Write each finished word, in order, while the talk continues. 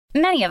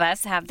Many of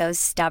us have those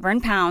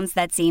stubborn pounds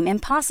that seem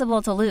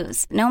impossible to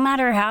lose, no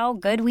matter how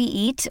good we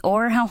eat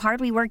or how hard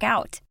we work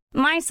out.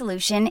 My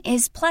solution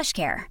is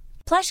PlushCare.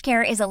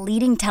 PlushCare is a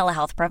leading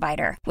telehealth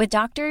provider with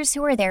doctors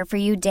who are there for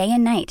you day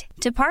and night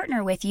to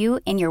partner with you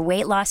in your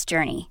weight loss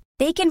journey.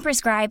 They can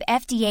prescribe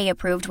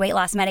FDA-approved weight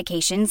loss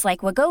medications like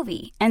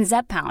Wegovy and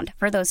Zepbound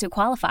for those who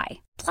qualify.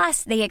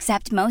 Plus, they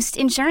accept most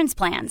insurance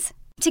plans.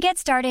 To get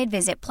started,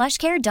 visit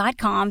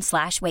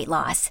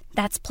plushcare.com/weightloss.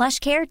 That's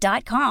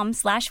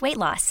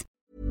plushcare.com/weightloss.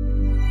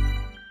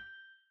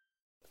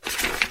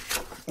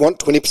 Want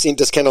 20%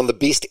 discount on the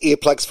best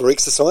earplugs for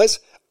exercise?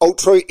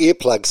 Ultra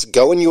earplugs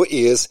go in your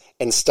ears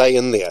and stay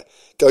in there.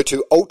 Go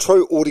to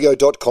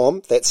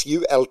ultraaudio.com, that's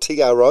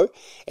ULTRO,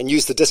 and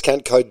use the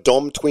discount code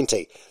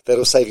DOM20.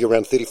 That'll save you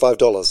around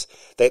 $35.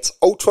 That's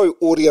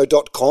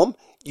ultraaudio.com,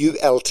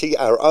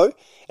 ULTRO,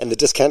 and the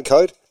discount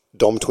code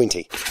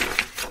DOM20.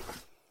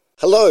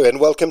 Hello and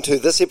welcome to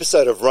this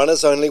episode of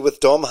Runners Only with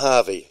Dom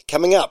Harvey.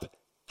 Coming up,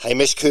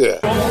 Hamish Kerr.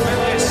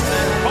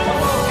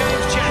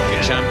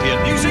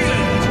 Champion New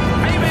Zealand,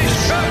 Hamish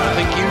Kerr. I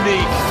think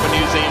unique for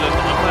New Zealand,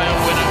 a male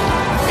winner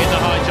in the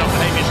high jump,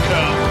 Hamish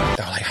Kerr.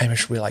 They're like,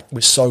 Hamish,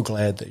 we're so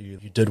glad that you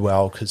did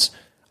well, because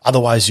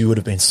otherwise you would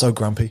have been so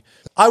grumpy.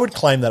 I would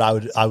claim that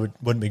I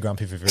wouldn't be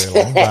grumpy for very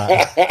long,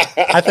 but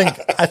I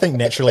think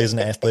naturally as an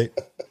athlete,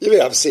 You'd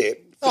be upset.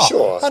 For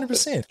sure.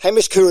 100%.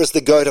 Hamish Kerr is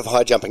the GOAT of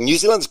high jumping. New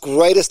Zealand's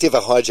greatest ever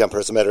high jumper,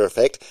 as a matter of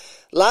fact.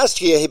 Last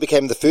year, he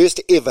became the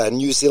first ever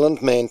New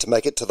Zealand man to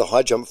make it to the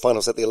high jump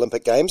finals at the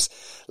Olympic Games,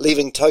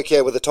 leaving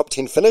Tokyo with a top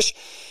 10 finish.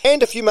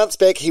 And a few months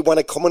back, he won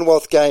a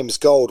Commonwealth Games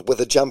gold with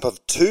a jump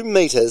of 2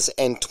 metres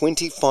and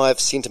 25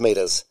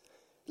 centimetres.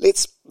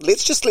 Let's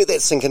just let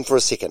that sink in for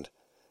a second.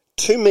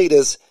 2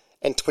 metres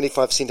and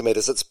 25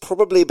 centimetres. It's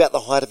probably about the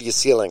height of your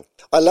ceiling.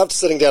 I loved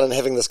sitting down and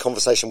having this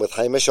conversation with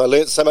Hamish. I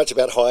learnt so much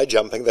about high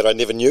jumping that I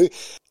never knew.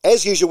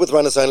 As usual with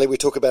Runners Only, we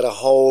talk about a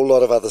whole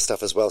lot of other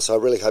stuff as well, so I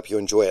really hope you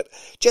enjoy it.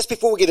 Just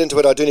before we get into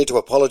it, I do need to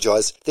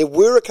apologise. There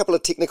were a couple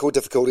of technical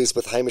difficulties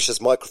with Hamish's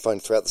microphone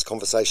throughout this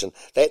conversation.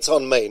 That's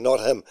on me,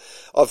 not him.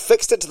 I've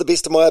fixed it to the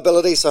best of my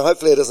ability, so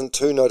hopefully it isn't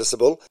too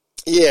noticeable.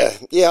 Yeah,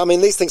 I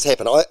mean, these things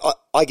happen.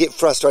 I get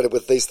frustrated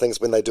with these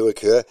things when they do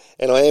occur,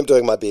 and I am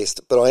doing my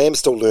best, but I am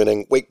still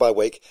learning week by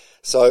week,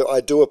 so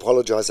I do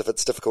apologise if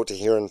it's difficult to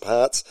hear in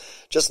parts.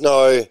 Just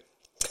know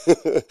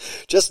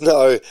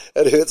it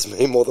hurts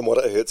me more than what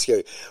it hurts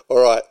you.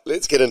 All right,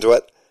 let's get into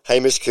it.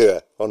 Hamish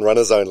Kerr on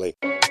Runners Only.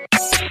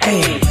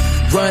 Hey,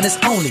 Runners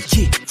Only,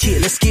 yeah,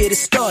 let's get it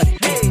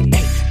started. Hey,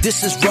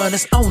 this is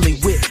Runners Only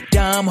with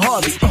Dom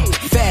Harvey.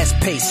 Fast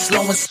paced,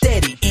 slow and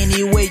steady,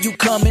 anywhere you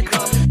coming.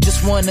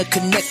 Just wanna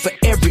connect for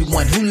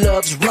everyone who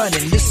loves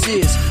running. This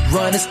is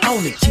Runners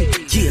Only,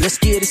 yeah, let's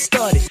get it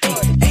started.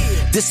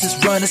 This is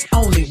Runners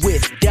Only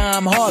with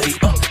Dom Harvey.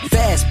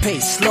 Fast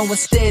paced, slow and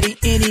steady,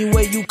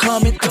 anywhere you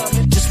coming.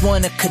 Just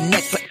wanna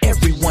connect for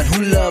everyone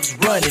who loves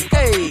running.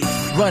 Hey,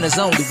 Runners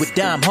Only with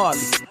Dom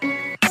Harvey.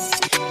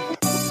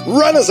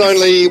 Runners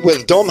Only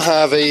with Dom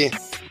Harvey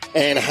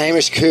and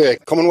Hamish Kerr,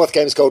 Commonwealth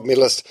Games gold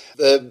medalist,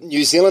 the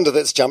New Zealander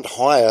that's jumped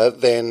higher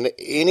than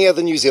any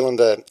other New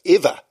Zealander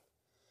ever.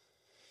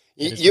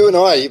 You and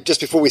I, just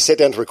before we sat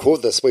down to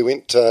record this, we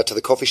went to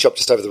the coffee shop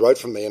just over the road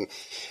from me, and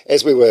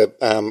as we were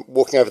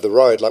walking over the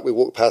road, like we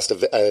walked past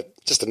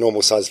just a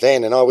normal sized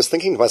van, and I was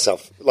thinking to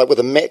myself, like with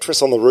a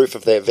mattress on the roof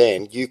of that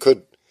van, you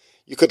could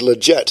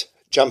legit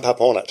jump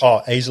up on it.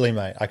 Oh, easily,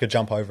 mate. I could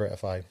jump over it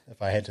if I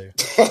had to.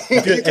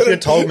 If you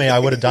had told me, I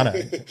would have done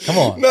it. Come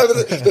on. No,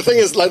 but the thing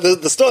is, like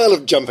the style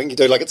of jumping you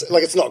do,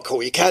 it's not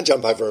cool. You can't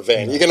jump over a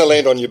van. You're going to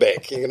land on your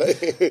back.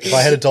 If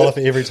I had $1 for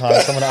every time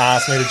someone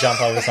asked me to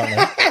jump over something,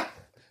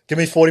 give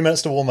me 40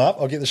 minutes to warm up.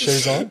 I'll get the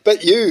shoes on.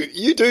 But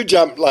you do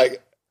jump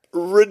like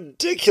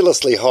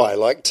ridiculously high,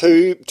 like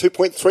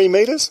 2.3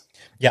 metres.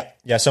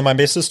 Yeah. So my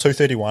best is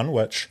 231,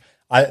 which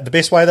the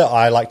best way that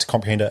I like to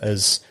comprehend it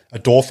is a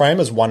door frame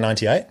is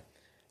 198.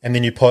 And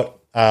then you put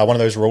one of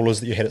those rulers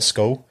that you had at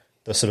school,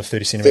 the sort of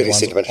 30 centimetre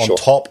ones, on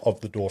top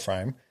of the door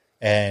frame,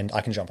 and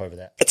I can jump over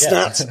that. It's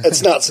nuts.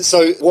 It's nuts.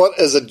 So what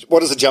is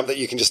a jump that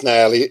you can just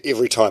nail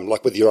every time,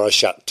 like with your eyes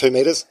shut? 2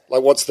 metres?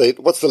 Like what's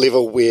the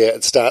level where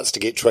it starts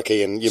to get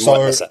tricky and you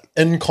might miss it?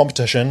 In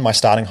competition, my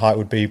starting height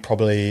would be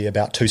probably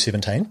about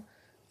 217.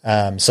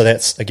 So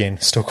that's,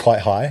 again, still quite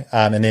high.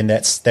 And then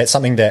that's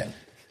something that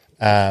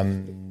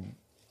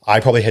I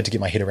probably had to get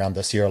my head around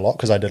this year a lot,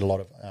 because I did a lot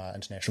of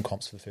international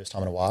comps for the first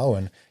time in a while,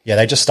 and yeah,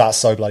 they just start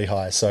so bloody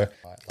high. So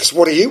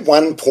what are you,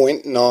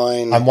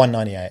 1.9? I'm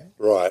 198.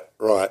 Right.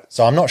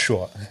 So I'm not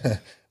sure,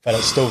 but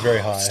it's still very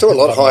high. Still a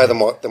lot higher than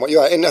what you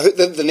are. And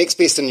the next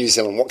best in New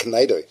Zealand, what can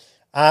they do?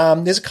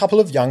 There's a couple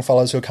of young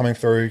fellas who are coming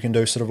through who can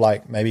do sort of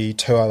like maybe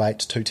 208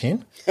 to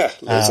 210.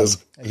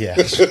 Losers. Yeah.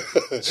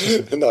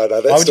 No,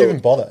 that's why would you even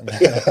bother?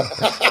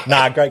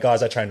 Nah, great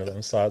guys. I trained with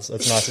them, so it's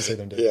nice to see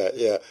them do it.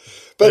 Yeah.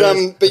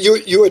 But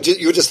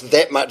you're just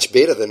that much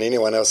better than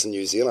anyone else in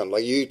New Zealand.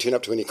 Like you turn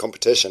up to any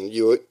competition,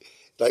 you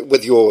like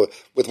with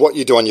what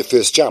you do on your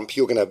first jump,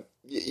 you're gonna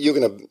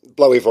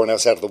blow everyone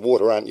else out of the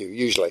water, aren't you?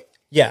 Usually.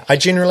 Yeah, I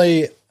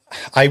generally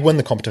I win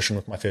the competition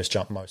with my first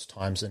jump most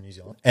times in New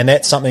Zealand. And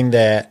that's something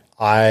that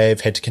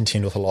I've had to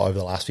contend with a lot over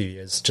the last few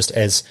years, just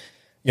as,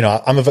 you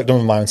know, I'm a victim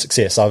of my own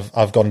success.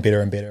 I've gotten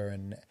better and better,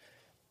 and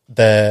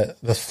the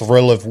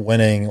thrill of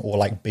winning or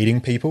like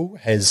beating people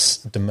has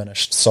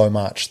diminished so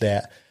much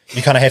that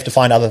you kind of have to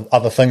find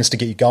other things to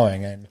get you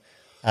going. And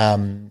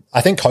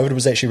I think COVID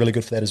was actually really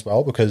good for that as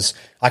well, because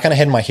I kind of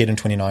had in my head in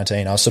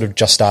 2019, I was sort of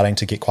just starting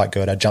to get quite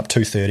good. I jumped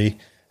 230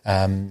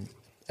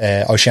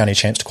 Oceania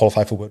champs to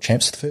qualify for World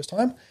Champs for the first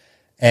time.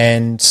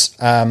 And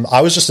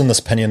I was just in this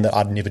opinion that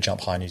I'd never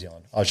jump high in New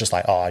Zealand. I was just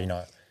like, oh, you know,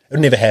 it would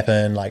never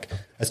happen. Like,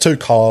 it's too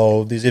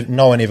cold. There's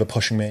no one ever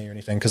pushing me or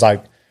anything, because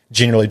I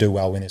generally do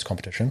well when there's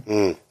competition.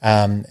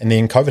 And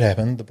then COVID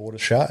happened, the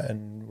borders shut,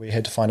 and we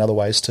had to find other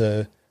ways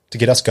to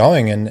get us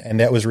going. And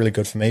that was really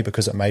good for me,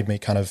 because it made me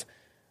kind of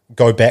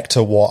go back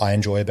to what I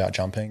enjoy about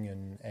jumping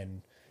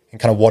and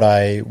kind of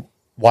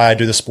why I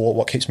do the sport,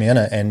 what keeps me in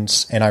it.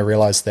 And I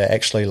realized that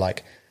actually,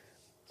 like,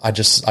 I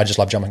just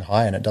love jumping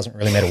high, and it doesn't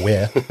really matter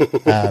where.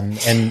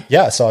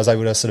 So I was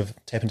able to sort of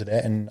tap into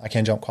that, and I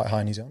can jump quite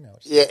high in New Zealand now.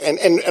 Yeah, and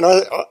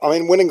I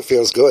mean, winning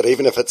feels good,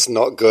 even if it's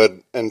not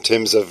good in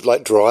terms of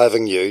like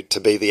driving you to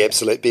be the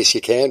absolute best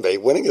you can be.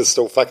 Winning is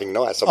still fucking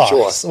nice, I'm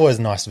sure. It's always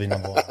nice to be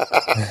number one.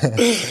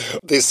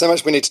 There's so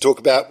much we need to talk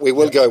about. We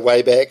will go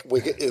way back.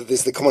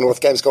 There's the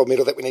Commonwealth Games gold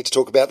medal that we need to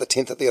talk about, the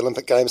 10th at the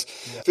Olympic Games.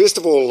 Yeah. First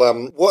of all,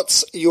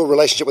 what's your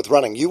relationship with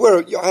running?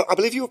 I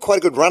believe you were quite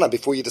a good runner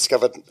before you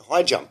discovered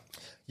high jump.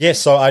 Yes,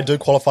 so I do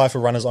qualify for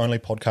Runners Only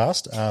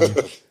podcast.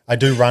 I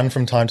do run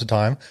from time to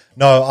time.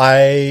 No,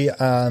 I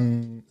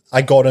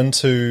got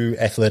into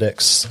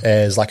athletics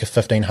as like a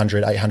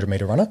 1,500, 800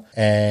 meter runner.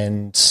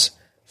 And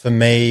for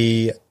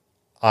me,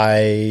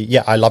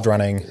 I loved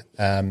running.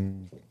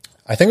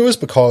 I think it was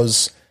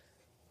because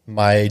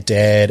my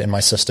dad and my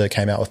sister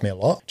came out with me a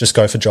lot. Just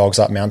go for jogs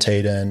up Mount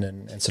Eden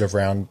and sort of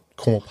around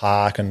Cornwall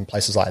Park and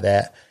places like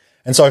that.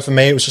 And so for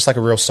me, it was just like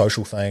a real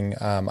social thing.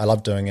 I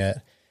loved doing it.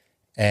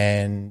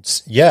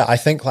 And yeah, I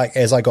think like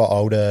as I got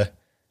older,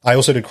 I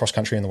also did cross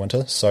country in the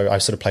winter. So I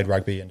sort of played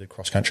rugby and did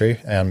cross country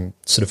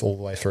sort of all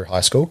the way through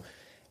high school.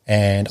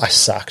 And I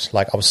sucked.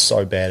 Like, I was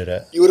so bad at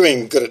it. You would have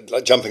been good at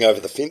like jumping over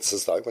the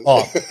fences though, wouldn't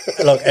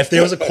you? Look, if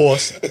there was a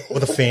course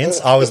with a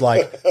fence, I was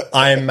like,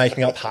 I am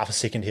making up half a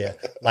second here.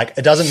 Like,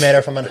 it doesn't matter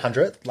if I'm in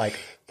 100th, like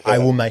I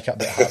will make up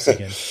that half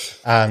second.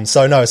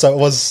 So it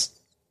was,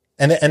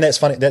 and that's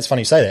funny. That's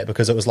funny you say that,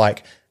 because it was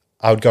like,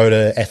 I would go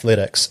to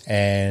athletics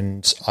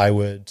and I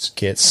would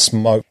get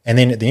smoked. And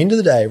then at the end of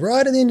the day,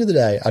 right at the end of the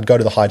day, I'd go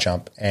to the high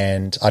jump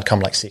and I'd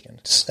come like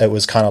second. It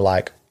was kind of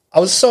like,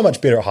 I was so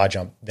much better at high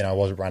jump than I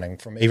was running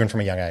even from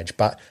a young age.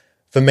 But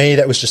for me,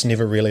 that was just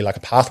never really like a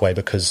pathway,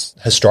 because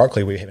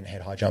historically we haven't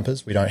had high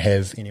jumpers. We don't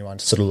have anyone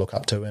to sort of look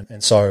up to.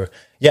 And so,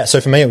 yeah,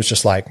 so for me, it was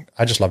just like,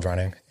 I just loved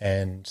running,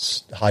 and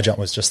high jump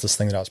was just this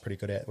thing that I was pretty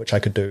good at, which I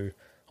could do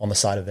on the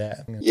side of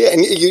that. Yeah,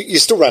 and you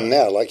still run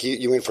now. Like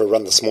you went for a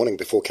run this morning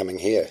before coming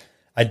here.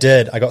 I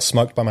did. I got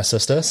smoked by my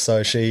sister.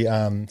 So she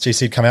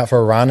said, come out for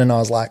a run. And I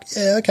was like,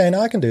 yeah, okay, no,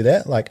 I can do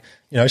that. Like,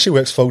 you know, she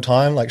works full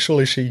time. Like,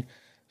 surely she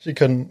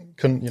couldn't,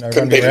 you know,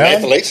 run me around.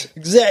 An athlete.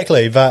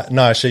 Exactly. But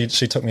no, she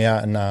took me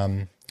out,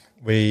 and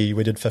we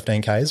did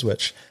 15Ks,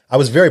 which I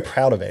was very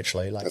proud of,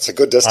 actually. Like, that's a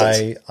good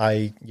distance.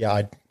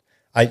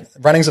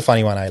 Running's a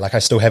funny one, eh? Like, I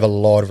still have a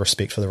lot of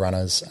respect for the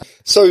runners.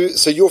 So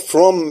you're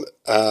from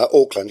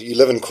Auckland. You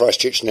live in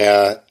Christchurch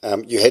now.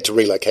 You had to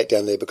relocate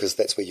down there because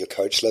that's where your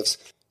coach lives.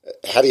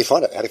 How do you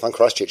find it? How do you find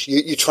Christchurch?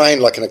 You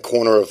train like in a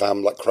corner of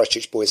like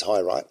Christchurch Boys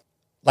High, right?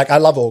 Like, I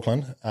love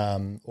Auckland.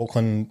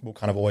 Auckland will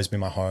kind of always be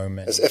my home.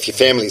 And if your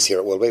family's here,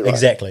 it will be, right?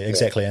 Exactly.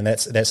 Yeah. And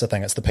that's the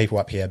thing. It's the people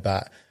up here.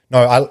 But no,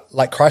 I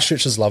like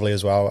Christchurch is lovely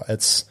as well.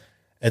 It's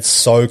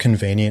so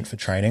convenient for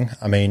training.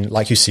 I mean,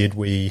 like you said,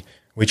 we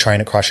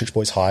train at Christchurch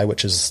Boys High,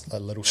 which is a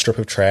little strip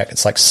of track.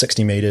 It's like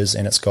 60 meters,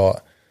 and it's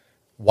got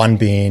one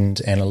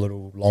bend and a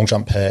little long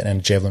jump pit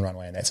and a javelin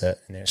runway, and that's it.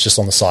 And then it's just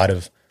on the side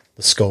of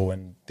the school,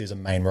 and there's a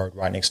main road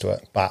right next to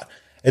it. But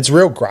it's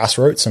real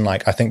grassroots, and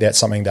like I think that's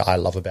something that I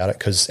love about it,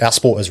 because our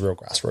sport is real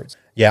grassroots.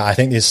 Yeah, I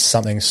think there's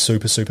something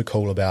super, super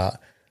cool about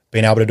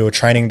being able to do a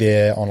training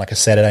there on like a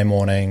Saturday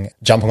morning,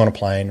 jumping on a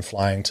plane,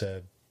 flying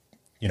to,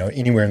 you know,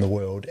 anywhere in the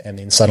world, and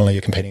then suddenly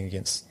you're competing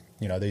against,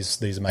 you know,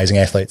 these amazing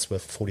athletes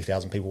with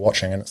 40,000 people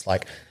watching, and it's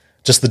like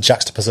just the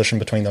juxtaposition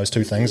between those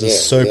two things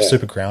is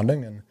super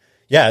grounding. And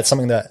yeah, it's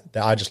something that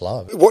I just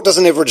love. What does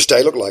an average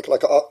day look like?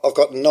 Like, I've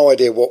got no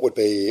idea what would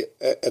be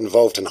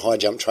involved in high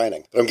jump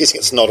training, but I'm guessing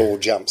it's not all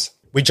jumps.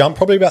 We jump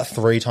probably about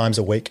 3 times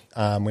a week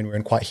when we're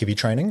in quite heavy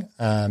training.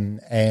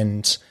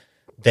 And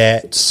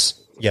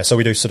that's, yeah, so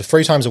we do sort of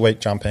 3 times a week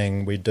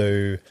jumping. We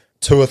do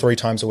 2 or 3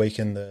 times a week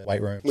in the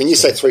weight room. When you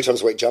say 3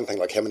 times a week jumping,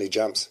 like how many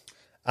jumps?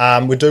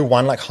 We do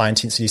one like high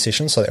intensity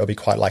session, so that will be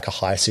quite like a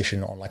high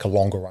session on like a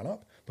longer run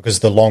up, because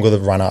the longer the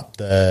run up,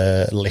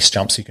 the less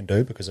jumps you can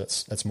do, because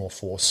it's more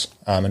force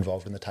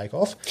involved in the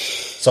takeoff.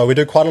 So we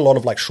do quite a lot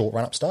of like short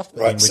run up stuff.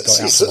 Right.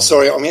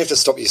 Sorry, I'm going to have to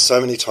stop you so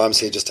many times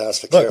here just to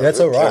ask for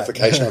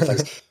clarification on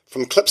things.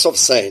 From clips I've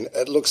seen,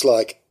 it looks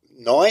like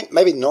 9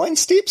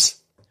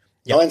 steps.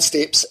 Yep. 9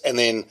 steps, and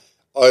then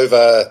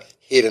over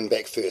head and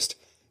back first.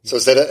 So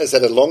is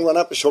that a long run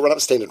up, a short run up,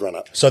 standard run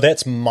up? So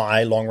that's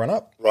my long run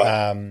up.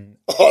 Right.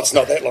 It's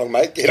not that long,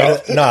 mate. Get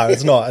off. No,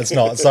 it's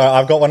not. So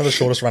I've got one of the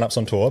shortest run ups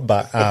on tour,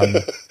 but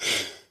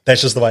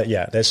that's just the way.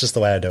 Yeah, that's just the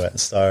way I do it.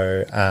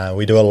 So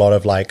we do a lot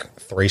of like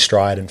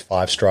 3-stride and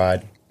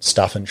 5-stride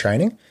stuff in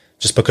training,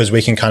 just because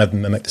we can kind of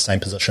mimic the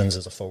same positions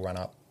as a full run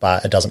up,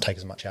 but it doesn't take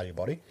as much out of your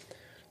body.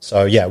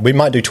 So yeah, we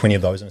might do 20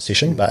 of those in a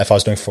session, but if I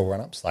was doing full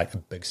run ups, like a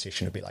big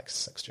session would be like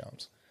 6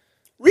 jumps.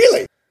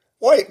 Really?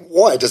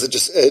 Why does it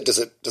just does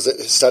it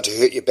start to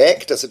hurt your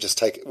back? Does it just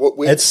take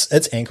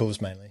It's ankles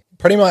mainly.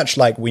 Pretty much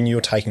like when you're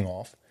taking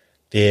off,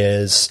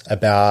 there's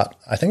about,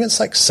 I think it's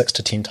like 6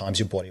 to 10 times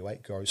your body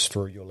weight goes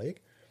through your leg.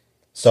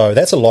 So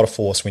that's a lot of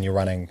force when you're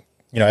running.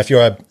 You know, if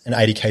you're an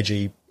 80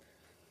 kg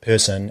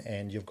person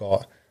and you've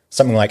got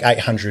something like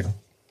 800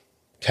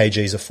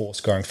 kgs of force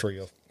going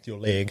through your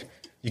leg,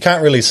 you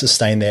can't really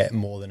sustain that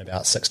more than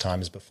about 6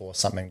 times before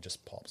something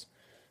just pops.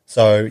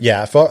 So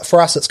yeah,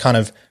 for us, it's kind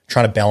of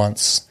trying to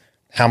balance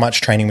how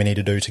much training we need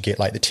to do to get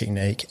like the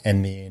technique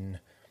and then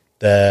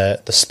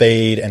the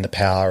speed and the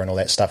power and all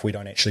that stuff. We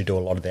don't actually do a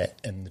lot of that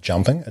in the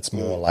jumping. It's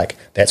more like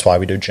that's why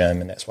we do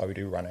gym and that's why we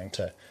do running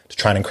to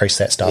try and increase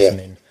that stuff. Yeah. And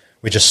then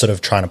we just sort of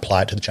try and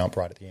apply it to the jump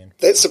right at the end.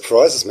 That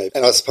surprises me.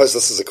 And I suppose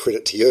this is a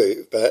credit to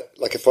you, but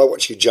like if I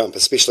watch you jump,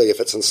 especially if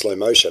it's in slow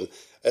motion,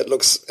 it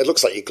looks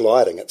like you're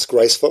gliding. It's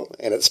graceful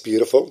and it's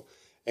beautiful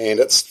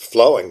and it's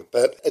flowing.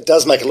 But it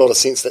does make a lot of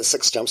sense that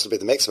 6 jumps would be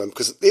the maximum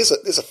because there's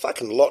a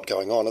fucking lot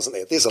going on, isn't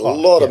there? There's a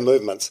lot of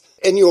movements.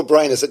 In your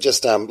brain, is it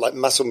just like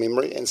muscle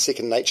memory and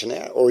second nature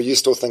now, or are you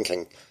still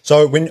thinking?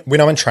 So when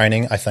I'm in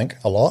training, I think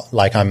a lot.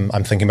 Like I'm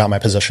thinking about my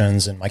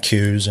positions and my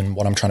cues and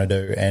what I'm trying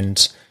to do.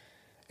 And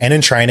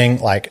in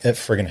training, like it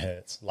friggin'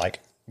 hurts.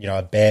 Like, you know,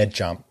 a bad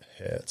jump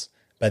hurts.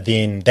 But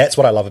then that's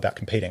what I love about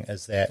competing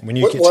is that when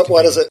you get to competing,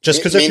 why does it just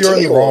because if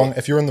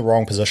you're in the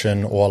wrong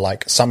position or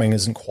like something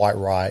isn't quite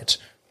right,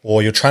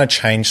 or you're trying to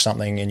change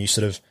something and you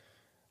sort of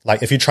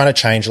like if you're trying to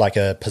change like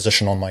a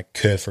position on my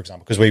curve, for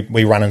example, because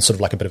we run in sort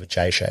of like a bit of a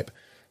J shape.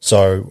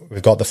 So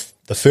we've got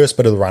the first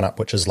bit of the run up,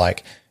 which is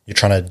like you're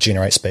trying to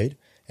generate speed,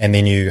 and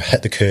then you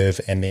hit the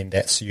curve, and then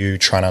that's you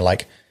trying to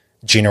like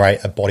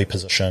generate a body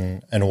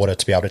position in order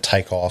to be able to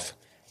take off.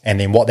 And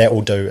then what that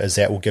will do is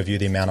that will give you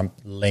the amount of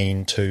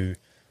lean to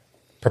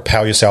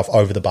propel yourself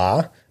over the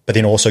bar, but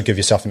then also give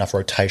yourself enough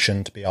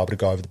rotation to be able to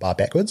go over the bar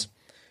backwards.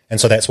 And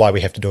so that's why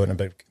we have to do it in a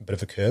bit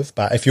of a curve.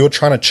 But if you're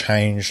trying to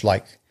change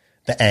like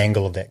the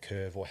angle of that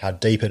curve or how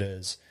deep it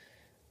is,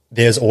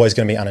 there's always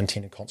going to be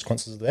unintended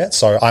consequences of that.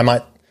 So I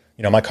might,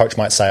 you know, my coach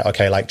might say,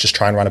 okay, like just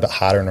try and run a bit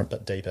harder and a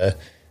bit deeper.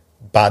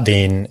 But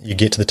then you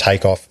get to the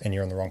takeoff and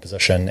you're in the wrong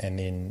position, and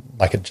then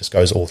like it just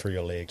goes all through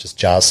your leg, just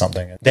jars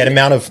something. That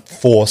amount of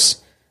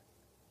force,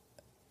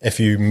 if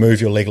you move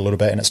your leg a little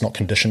bit and it's not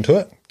conditioned to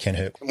it, can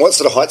hurt. What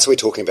sort of heights are we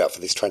talking about for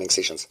these training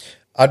sessions?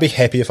 I'd be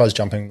happy if I was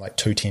jumping like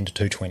 210 to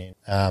 220.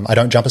 I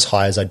don't jump as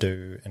high as I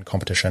do in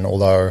competition,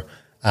 although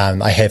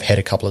I have had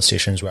a couple of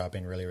sessions where I've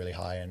been really, really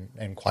high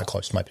and quite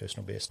close to my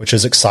personal best, which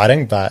is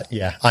exciting. But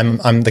yeah,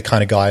 I'm the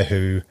kind of guy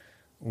who,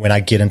 when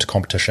I get into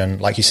competition,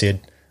 like you said,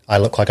 I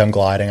look like I'm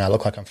gliding, I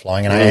look like I'm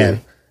flying, and I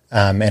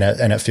am.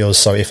 And it feels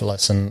so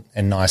effortless and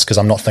nice because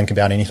I'm not thinking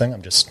about anything.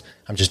 I'm just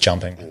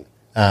jumping.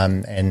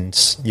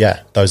 And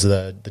yeah, those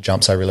are the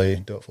jumps I really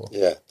do it for.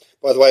 Yeah.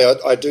 By the way,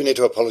 I do need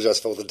to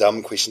apologise for all the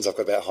dumb questions I've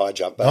got about high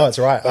jump. But, no, it's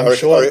all right.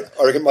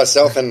 I reckon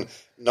myself and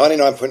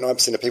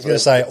 99.9% of people... I was going to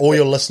say, all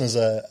your listeners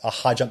are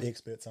high jump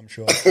experts, I'm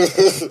sure.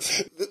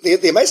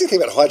 The amazing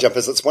thing about high jump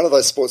is it's one of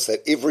those sports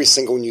that every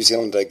single New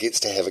Zealander gets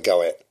to have a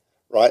go at,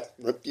 right?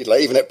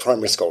 Even at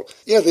primary school.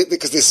 You know,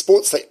 because there's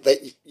sports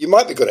that you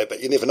might be good at,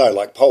 but you never know,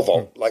 like pole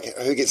vault. Like,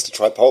 who gets to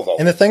try pole vault?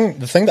 And the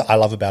thing that I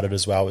love about it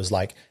as well is,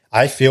 like,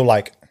 I feel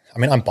like, I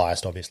mean, I'm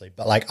biased, obviously,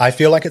 but like I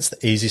feel like it's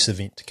the easiest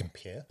event to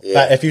compare. Yeah.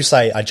 But if you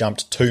say I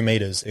jumped 2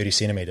 meters, 30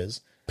 centimeters,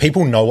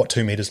 people know what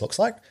 2 meters looks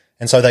like.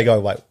 And so they go,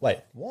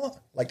 wait, what?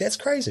 Like, that's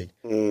crazy.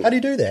 How do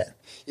you do that?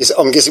 Yes,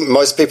 I'm guessing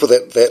most people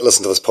that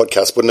listen to this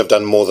podcast wouldn't have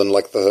done more than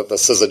like the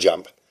scissor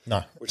jump.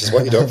 No. Which is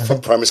what you do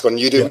from primary school. And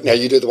you do, now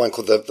you do the one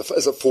called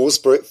is it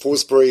Fosbury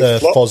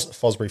flop?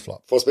 Fosbury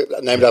flop.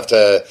 Fosbury, named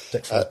after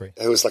Dick Fosbury.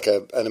 Who was like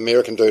an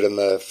American dude in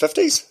the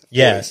 50s?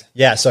 Yeah.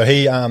 Yeah. So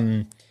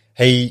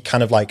he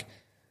kind of like,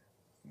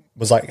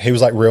 he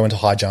was real into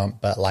high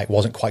jump, but like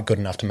wasn't quite good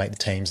enough to make the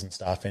teams and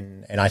stuff.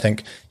 And I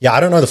think, I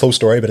don't know the full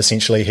story, but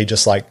essentially he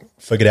just like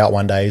figured out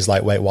one day, he's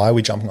like, wait, why are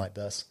we jumping like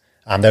this?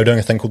 They were doing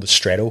a thing called the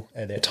straddle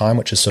at that time,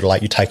 which is sort of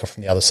like you take off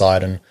from the other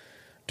side and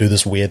do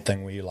this weird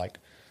thing where you like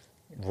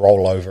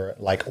roll over it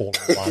like all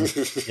in one.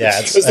 Yeah,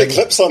 is there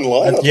clips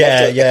online?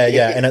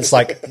 Yeah. And it's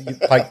like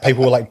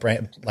people were like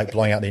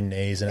blowing out their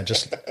knees, and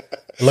it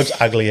looks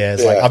ugly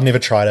as like I've never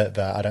tried it,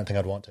 but I don't think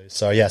I'd want to.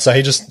 So yeah, so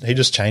he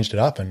just changed it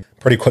up, and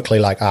pretty quickly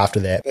like after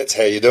that, that's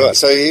how you do it.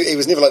 So he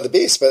was never like the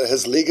best, but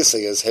his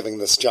legacy is having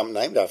this jump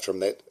named after him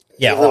that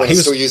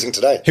everyone's still using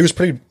today. He was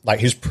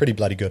pretty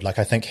bloody good. Like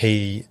I think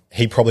he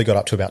probably got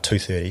up to about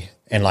 230,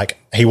 and like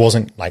he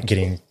wasn't like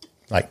getting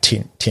like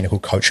technical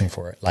coaching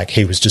for it. Like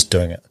he was just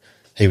doing it.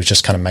 he was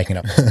just kind of making it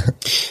up.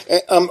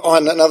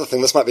 Another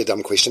thing, this might be a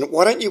dumb question.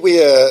 Why don't you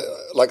wear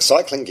like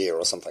cycling gear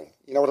or something?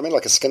 You know what I mean?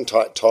 Like a skin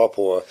tight top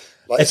or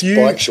like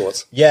bike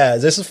shorts. Yeah,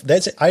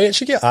 that's I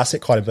actually get asked it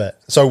quite a bit.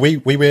 So we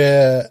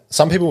wear,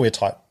 some people wear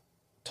tight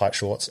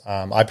shorts.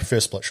 I prefer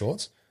split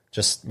shorts.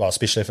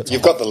 Especially if it's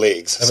you've got the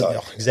legs.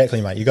 Exactly,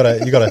 mate. You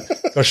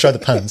gotta show the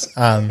pins,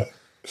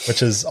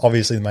 which is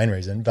obviously the main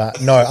reason.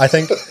 But no, I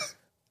think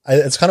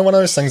it's kind of one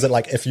of those things that,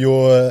 like, if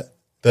you're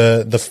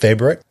the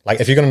fabric, like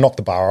if you're going to knock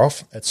the bar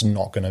off, it's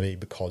not going to be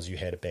because you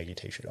had a baggy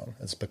t-shirt on.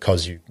 It's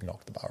because you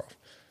knocked the bar off.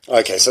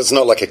 Okay, so it's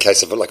not like a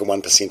case of like a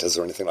 1%ers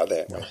or anything like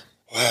that. No.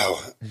 Wow.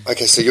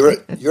 Okay, so you're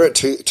at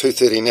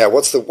 230 now.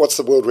 What's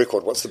the world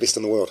record? What's the best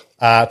in the world?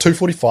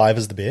 245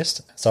 is the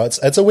best. So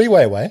it's a wee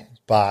way away.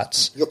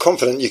 But you're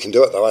confident you can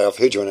do it, though. I've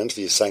heard you in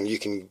interviews saying you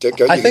can go.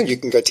 You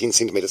can go 10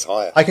 centimeters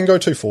higher. I can go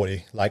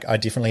 240. Like, I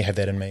definitely have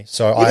that in me.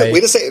 So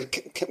where does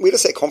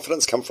that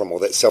confidence come from,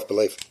 or that self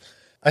belief?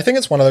 I think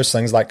it's one of those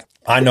things. Like,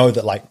 I know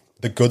that, like,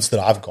 the goods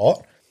that I've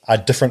got are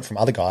different from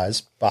other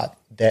guys, but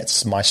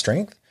that's my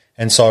strength.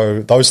 And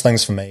so those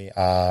things for me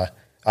are,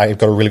 I've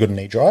got a really good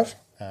knee drive.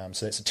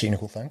 So that's a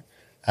technical thing.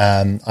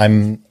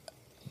 I'm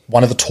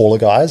one of the taller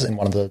guys and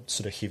one of the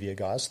sort of heavier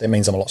guys. That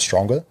means I'm a lot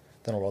stronger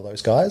than a lot of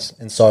those guys.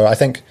 And so I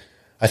think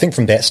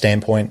from that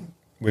standpoint,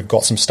 we've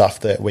got some stuff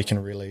that we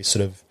can really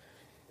sort of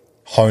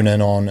hone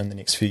in on in the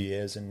next few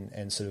years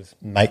and sort of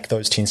make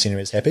those 10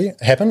 centimeters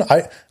happen.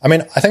 I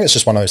mean, I think it's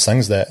just one of those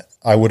things that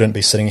I wouldn't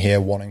be sitting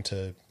here wanting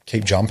to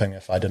keep jumping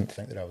if I didn't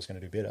think that I was going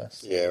to do better.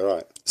 Yeah,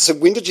 right. So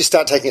when did you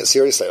start taking it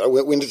seriously?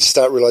 When did you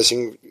start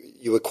realizing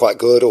you were quite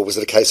good, or was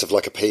it a case of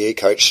like a PE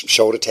coach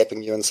shoulder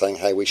tapping you and saying,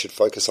 hey, we should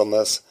focus on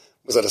this?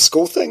 Was it a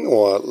school thing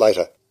or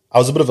later? I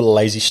was a bit of a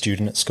lazy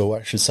student at school,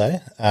 I should say.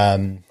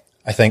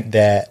 I think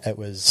that it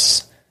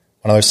was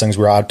one of those things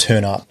where I'd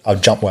turn up,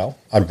 I'd jump well,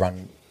 I'd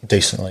run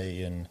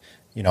decently, and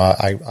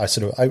I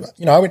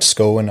went to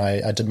school and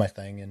I did my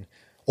thing, and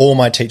all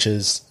my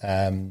teachers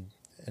in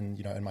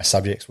my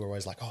subjects were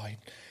always like, oh,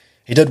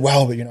 he did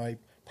well, but he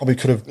probably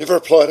could have never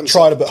applied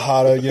himself. Tried a bit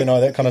harder,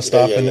 that kind of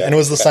stuff. And it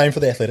was the same for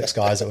the athletics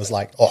guys. It was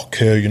like, oh,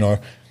 Kerr,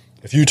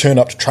 if you turned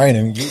up to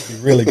training, you'd be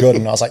really good.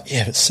 And I was like,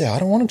 yeah, but see, I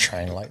don't want to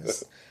train like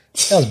this.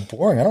 Sounds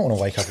boring. I don't want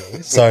to wake up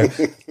early. So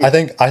I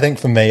think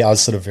for me, I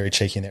was sort of very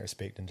cheeky in that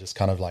respect and just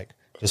kind of like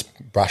just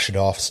brush it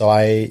off. So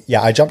I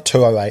jumped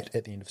 208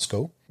 at the end of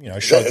school.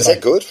 Is that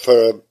good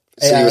for?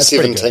 So you were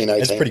 17,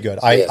 18. It's pretty good.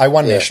 I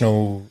won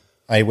national.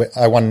 I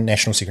won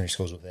national secondary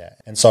schools with that,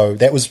 and so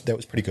that was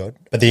pretty good.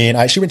 But then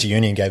I actually went to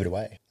uni and gave it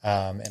away.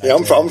 I'm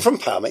from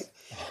Palmy.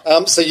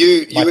 So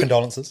my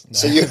condolences. No.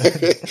 So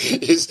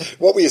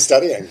what were you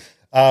studying?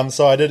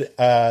 So I did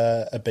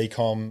a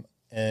BCom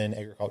in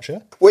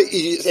agriculture. So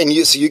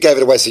you gave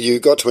it away, so you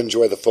got to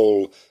enjoy the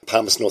full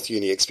Palmerston North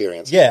Uni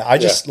experience. Yeah, I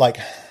just like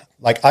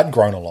I'd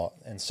grown a lot,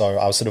 and so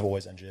I was sort of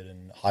always injured,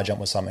 and high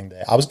jump was something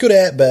that I was good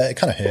at, but it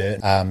kind of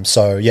hurt.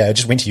 So yeah, I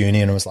just went to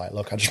uni and was like,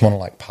 look, I just want to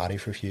like party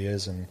for a few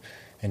years and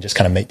just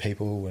kind of meet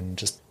people and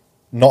just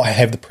not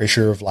have the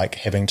pressure of like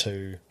having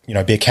to,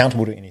 be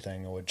accountable to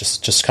anything or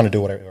just kind of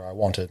do whatever I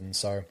wanted. And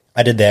so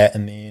I did that,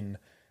 and then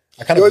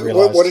I kind of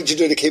realized... What did you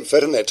do to keep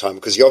fit in that time?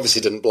 Because you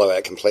obviously didn't blow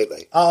out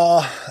completely.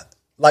 I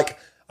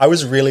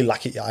was really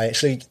lucky. I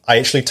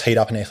actually teed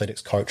up an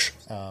athletics coach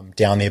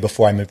down there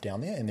before I moved down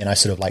there, and then I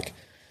sort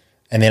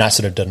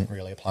of didn't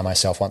really apply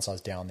myself once I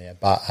was down there.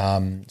 But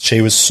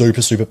she was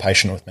super, super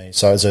patient with me.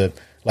 So it was a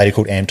lady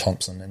called Anne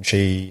Thompson, and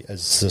she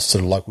is the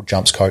sort of local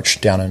jumps coach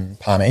down in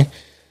Palmy.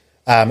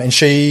 And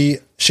she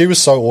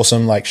was so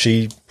awesome. Like,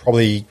 she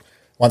probably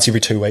once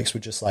every 2 weeks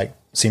would just like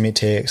send me a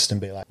text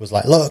and was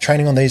like, look,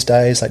 training on these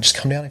days, like just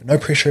come down, no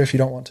pressure if you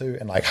don't want to.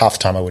 And like half the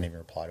time I wouldn't even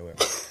reply to her.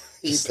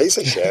 You piece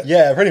of shit.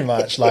 Yeah, pretty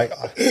much. Like,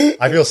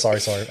 I feel sorry.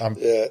 Sorry, Anne.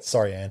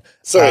 Sorry, Anne.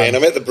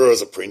 I'm at the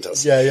Brewers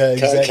Apprentice. Yeah,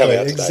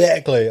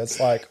 exactly. It's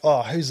like,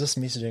 oh, who's this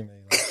messaging me?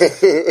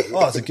 Like,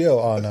 oh, it's a girl.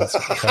 Oh no, it's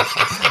okay.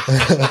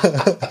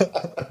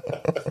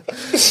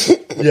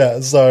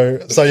 Yeah. So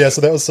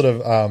that was sort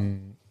of.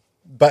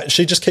 But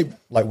she just kept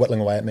like whittling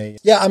away at me.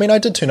 Yeah, I mean, I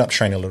did turn up to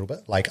train a little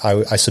bit. Like, I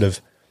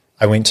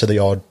went to the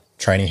odd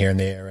training here and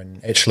there,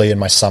 and actually in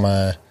my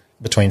summer,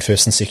 between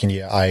first and second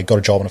year, I got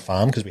a job on a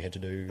farm because we had to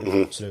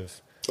do sort of...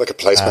 Like a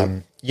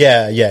placement?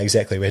 Yeah,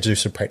 exactly. We had to do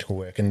some practical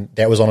work, and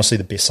that was honestly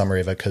the best summer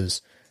ever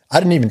because I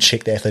didn't even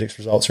check the athletics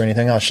results or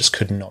anything. I just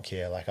could not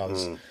care. Like, I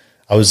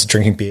was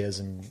drinking beers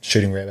and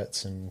shooting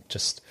rabbits and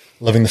just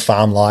living the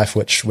farm life,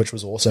 which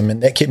was awesome,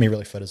 and that kept me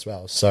really fit as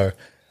well. So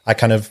I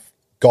kind of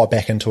got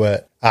back into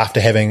it after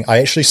I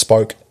actually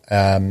spoke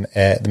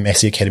at the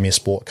Massey Academy of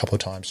Sport a couple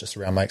of times just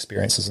around my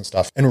experiences and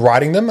stuff. And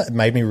writing them, it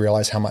made me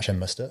realise how much I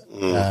missed it.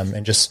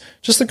 And just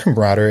the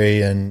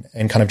camaraderie and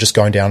kind of just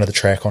going down to the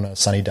track on a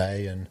sunny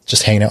day and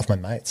just hanging out with my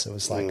mates. It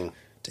was like,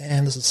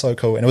 damn, this is so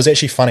cool. And it was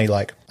actually funny,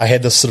 like I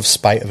had this sort of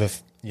spate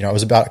of, it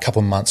was about a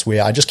couple of months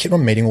where I just kept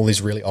on meeting all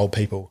these really old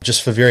people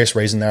just for various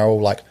reasons. They're all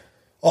like,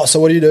 oh,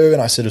 so what do you do?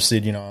 And I sort of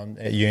said, I'm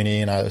at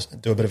uni and I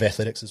do a bit of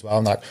athletics as well.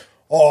 And like,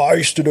 oh, I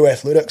used to do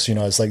athletics.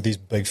 It's like these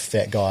big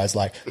fat guys.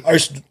 Like I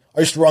I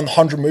used to run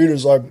 100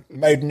 meters. I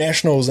made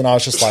nationals. And I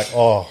was just like,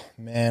 oh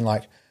man,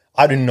 like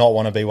I do not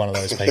want to be one of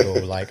those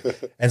people. Like,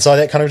 and so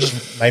that kind of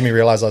just made me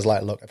realize I was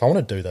like, look, if I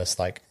want to do this,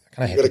 like I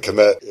kind of have to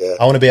commit. Yeah.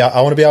 I want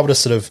to be able to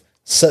sort of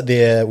sit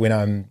there when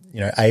I'm,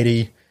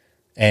 80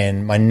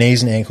 and my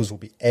knees and ankles will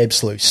be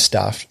absolutely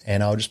stuffed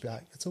and I'll just be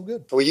like, it's all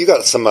good. Well, you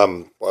got some, I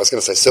was going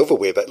to say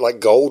silverware, but like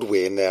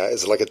goldware now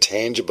is like a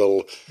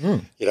tangible,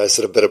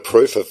 sort of bit of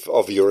proof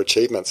of your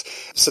achievements.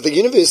 So the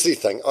university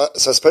thing,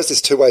 so I suppose there's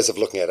two ways of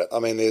looking at it. I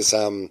mean, there's,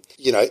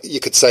 you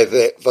could say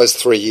that those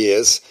 3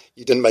 years,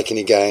 you didn't make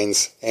any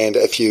gains. And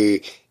if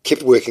you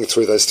kept working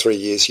through those 3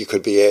 years, you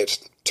could be at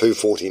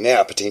 240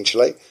 now,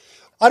 potentially.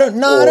 I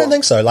don't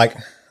think so. Like,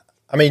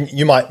 I mean,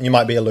 you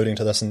might be alluding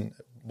to this and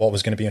what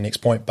was going to be your next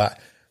point, but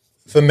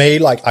for me,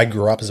 like I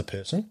grew up as a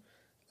person.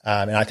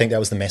 And I think that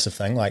was the massive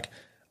thing. Like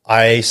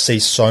I see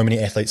so many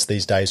athletes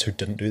these days who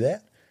didn't do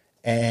that.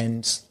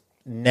 And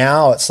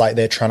now it's like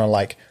they're trying to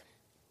like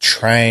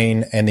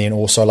train and then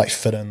also like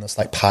fit in this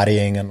like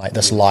partying and like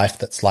this life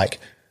that's like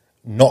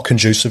not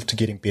conducive to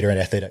getting better at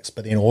athletics.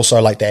 But then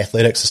also like the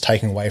athletics is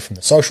taking away from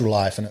the social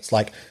life. And it's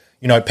like,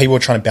 people are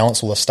trying to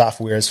balance all this stuff.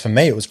 Whereas for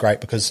me, it was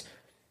great because,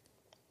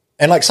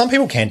 and like some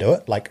people can do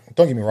it, like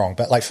don't get me wrong,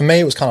 but like for me,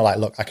 it was kind of like,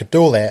 look, I could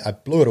do all that. I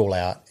blew it all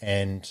out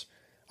and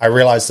I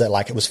realized that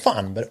like it was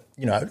fun, but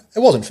it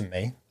wasn't for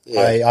me.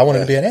 Yeah, I wanted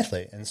to be an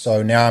athlete. And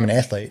so now I'm an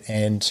athlete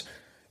and,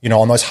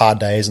 on those hard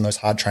days and those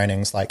hard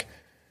trainings, like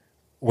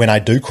when I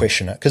do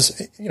question it,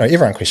 because,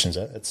 everyone questions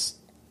it. It's,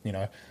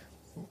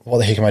 what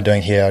the heck am I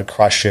doing here at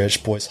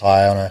Christchurch, Boys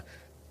High on a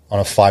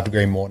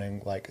 5-degree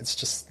morning? Like, it's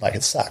just like,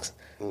 it sucks.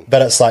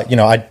 But it's like,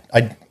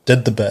 I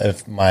did the bit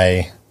of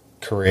my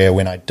career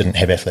when I didn't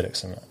have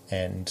athletics in it,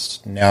 and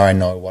now I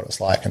know what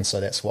it's like, and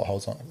so that's what I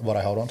hold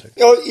on to.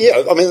 Oh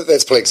yeah, I mean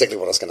that's probably exactly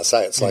what I was going to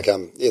say. It's like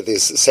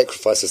there's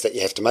sacrifices that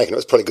you have to make, and it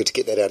was probably good to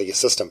get that out of your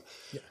system,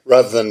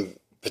 rather than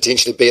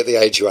potentially be at the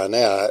age you are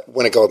now,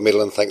 win a gold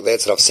medal, and think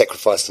that's it, I've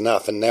sacrificed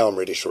enough, and now I'm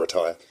ready to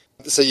retire.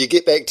 So you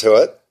get back to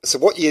it. So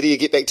what year do you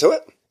get back to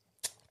it?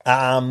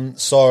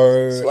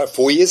 So like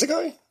 4 years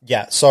ago.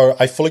 Yeah, so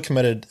I fully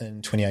committed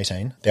in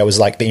 2018. That was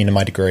like the end of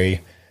my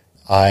degree.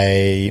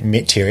 I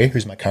met Terry,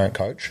 who's my current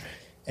coach,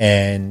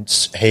 and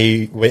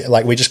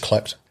we just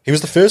clicked. He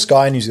was the first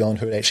guy in New Zealand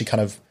who had actually kind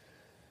of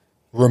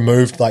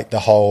removed like the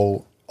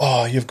whole,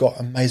 oh, you've got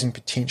amazing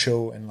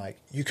potential and like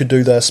you could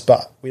do this,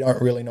 but we don't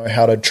really know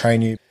how to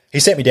train you. He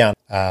sat me down.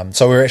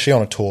 So we were actually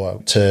on a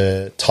tour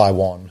to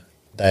Taiwan.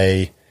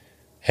 They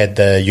had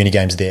the uni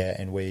games there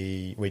and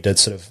we did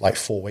sort of like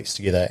 4 weeks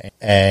together,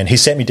 and he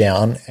sat me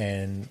down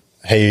and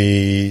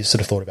he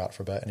sort of thought about it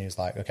for a bit and he was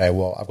like, okay,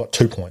 well, I've got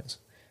 2 points.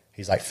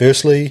 He's like,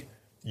 firstly,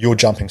 you're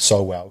jumping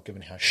so well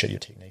given how shit your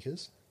technique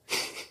is.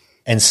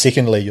 And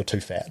secondly, you're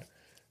too fat.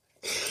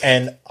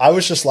 And I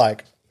was just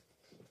like,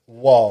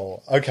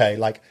 whoa, okay,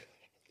 like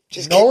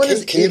Can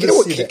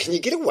you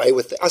get away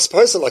with it? I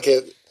suppose like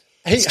he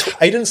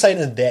didn't say it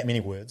in that many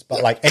words,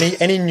 but like,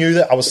 and he knew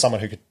that I was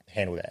someone who could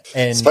handle that.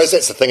 And I suppose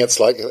that's the thing. It's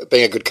like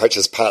being a good coach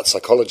is part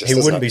psychologist. He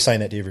wouldn't be saying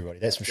that to everybody.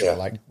 That's for sure. Yeah.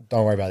 Like,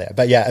 don't worry about that.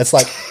 But yeah, it's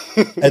like,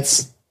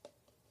 it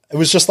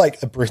was just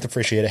like a breath of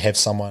fresh air to have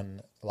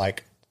someone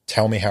like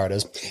tell me how it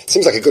is.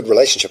 Seems like a good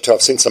relationship too.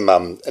 I've seen some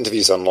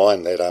interviews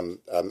online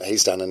that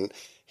he's done, and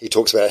he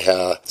talks about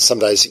how some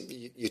days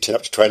you turn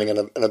up to training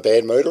in a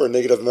bad mood or a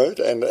negative mood,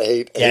 and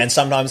and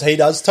sometimes he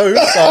does too.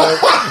 So.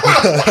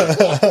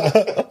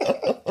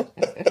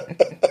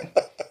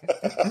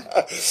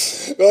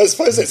 Well, I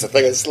suppose that's the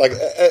thing. It's like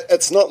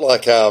it's not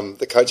like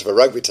the coach of a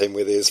rugby team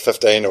where there's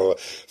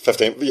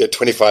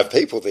 25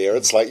 people there.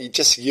 It's like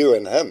just you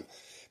and him.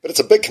 But it's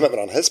a big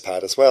commitment on his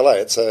part as well.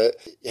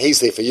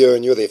 He's there for you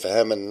and you're there for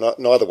him, and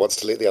neither wants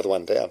to let the other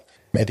one down.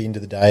 At the end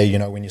of the day,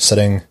 when you're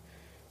sitting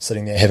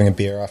there having a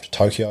beer after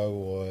Tokyo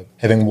or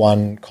having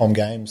won Com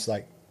Games,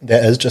 like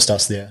that is just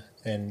us there,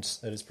 and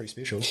it is pretty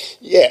special.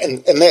 Yeah,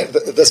 and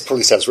this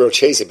probably sounds real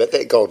cheesy, but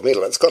that gold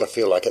medal, it's got to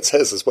feel like it's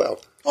his as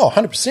well. Oh,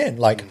 100%.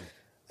 Like,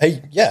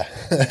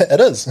 it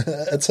is.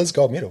 It's his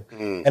gold medal.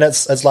 And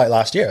it's like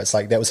last year. It's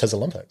like that was his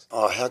Olympics.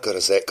 Oh, how good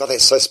is that? God,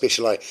 that's so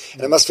special. And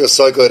it must feel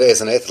so good as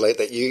an athlete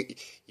that you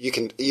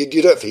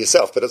do it for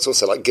yourself, but it's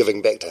also like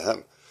giving back to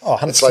him. Oh,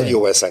 100%. It's like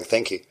your way of saying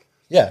thank you.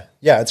 Yeah,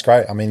 it's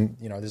great. I mean,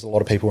 there's a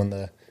lot of people in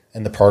the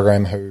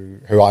program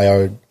who I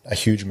owe a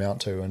huge amount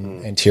to,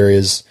 and Terry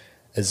is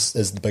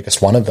the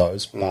biggest one of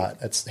those.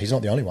 But he's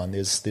not the only one.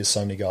 There's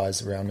so many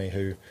guys around me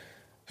who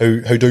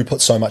do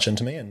put so much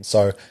into me, and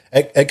so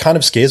it kind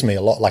of scares me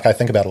a lot. Like I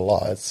think about it a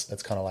lot.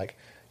 It's kind of like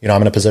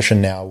I'm in a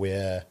position now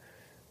where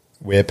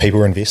people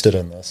are invested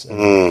in this,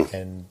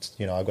 and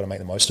I've got to make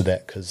the most of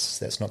that, because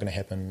that's not going to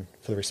happen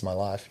for the rest of my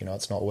life.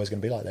 It's not always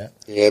going to be like that.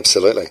 Yeah,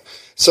 absolutely.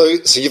 So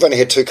you've only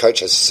had 2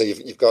 coaches. So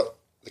you've got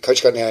the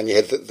coach you got now, and you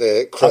had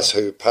the Chris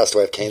who passed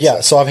away of cancer.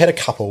 Yeah, so I've had a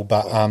couple,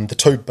 but the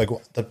 2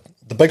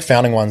 the big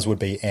founding ones would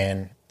be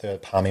Anne, the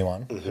Palmy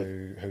one,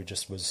 who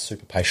just was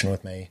super patient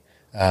with me.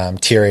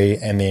 Terry,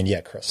 and then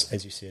Chris,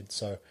 as you said.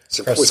 So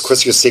was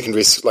Chris your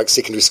secondary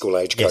school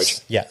age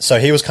coach? Yeah.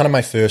 So he was kind of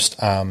my first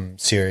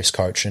serious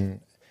coach,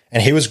 and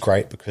he was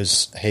great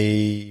because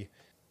he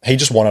he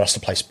just wanted us to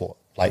play sport.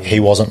 Like, he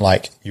wasn't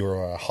like,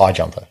 you're a high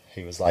jumper.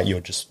 He was like, you're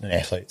just an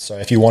athlete. So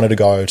if you wanted to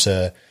go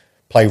to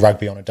play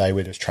rugby on a day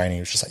where there was training,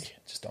 he was just like, yeah,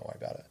 just don't worry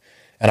about it.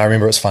 And I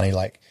remember it was funny,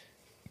 like,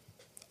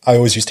 I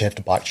always used to have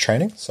to bike to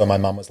training. So my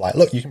mum was like,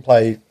 look, you can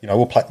play,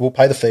 we'll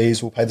pay the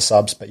fees, we'll pay the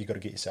subs, but you got to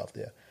get yourself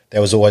there. That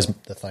was always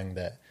the thing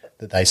that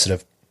they sort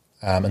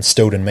of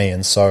instilled in me.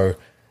 And so,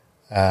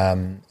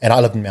 and I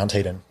live in Mount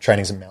Eden,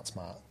 training's in Mount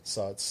Smart.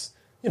 So it's,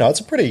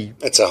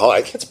 it's a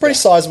hike. It's a pretty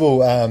sizable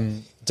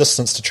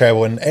distance to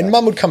travel. And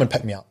mum would come and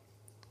pick me up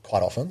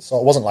quite often. So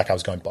it wasn't like I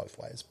was going both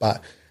ways.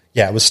 But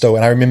yeah, it was still,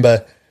 and I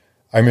remember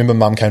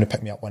mum came to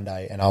pick me up one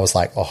day and I was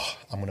like, oh,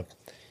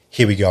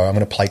 here we go. I'm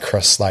going to play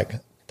Chris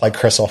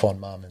off on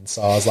mum. And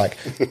so I was like,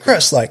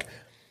 Chris, like,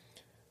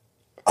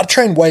 I'd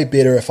train way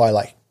better if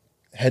I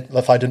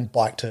didn't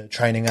bike to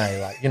training,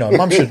 like,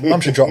 mum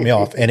should drop me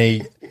off. And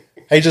he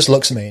just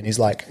looks at me and he's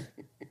like,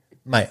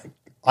 mate,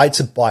 I had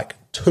to bike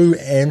to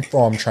and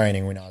from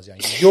training when I was young.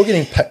 You're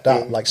getting picked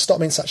up. Like, stop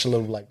being such a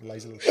little, like,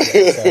 lazy little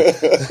shit. So,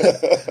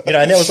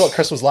 and that was what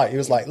Chris was like. He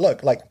was like,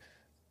 look, like,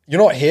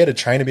 you're not here to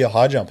train to be a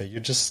high jumper.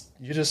 You're just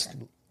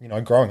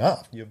growing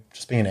up. You're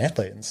just being an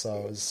athlete. And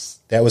so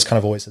that was kind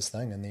of always his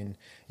thing. And then,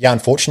 yeah,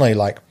 unfortunately,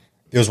 like,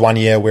 there was one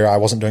year where I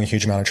wasn't doing a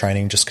huge amount of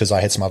training just because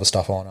I had some other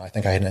stuff on. I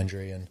think I had an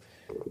injury, and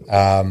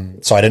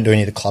so I didn't do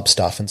any of the club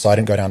stuff, and so I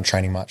didn't go down to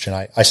training much. And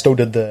I still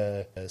did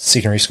the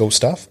secondary school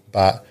stuff,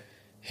 but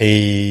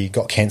he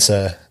got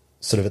cancer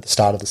sort of at the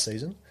start of the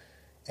season.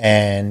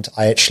 And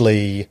I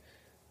actually,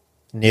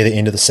 near the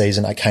end of the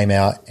season, I came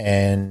out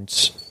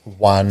and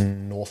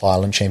won North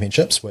Island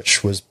Championships,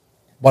 which was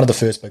one of the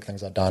first big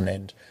things I'd done.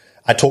 And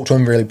I talked to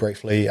him really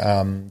briefly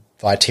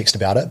via text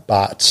about it,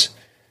 but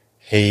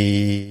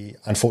he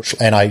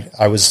unfortunately, and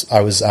I was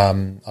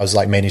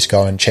like, man, he's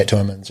go and chat to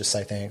him and just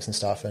say thanks and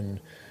stuff. And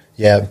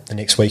yeah, the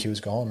next week he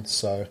was gone.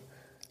 So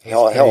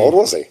how old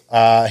was he?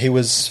 He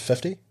was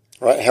 50.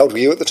 Right. How old were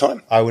you at the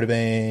time? I would have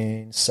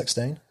been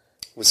 16.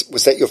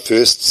 Was that your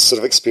first sort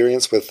of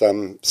experience with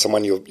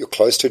someone you're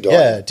close to dying?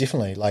 Yeah,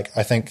 definitely. Like,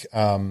 I think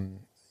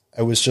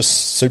it was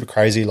just super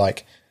crazy.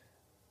 Like,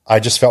 I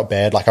just felt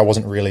bad. Like, I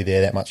wasn't really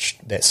there that much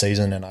that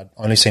season, and I'd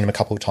only seen him a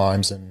couple of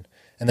times, and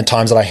the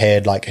times that I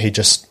had, like, he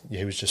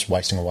was just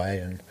wasting away.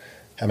 And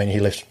I mean, he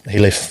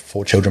left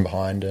 4 children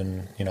behind,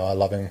 and a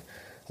loving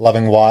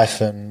wife,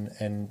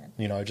 and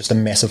just a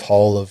massive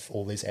hole of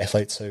all these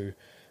athletes who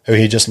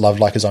he just loved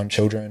like his own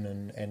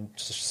children, and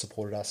just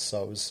supported us.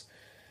 So it was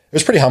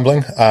pretty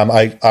humbling.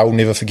 I will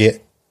never forget,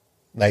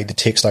 like, the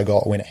text I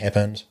got when it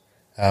happened.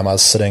 I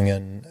was sitting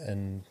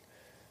in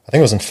I think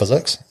it was in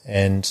physics,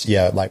 and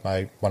yeah, like,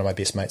 one of my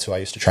best mates who I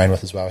used to train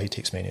with as well, he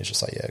texted me and he was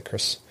just like, yeah,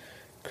 Chris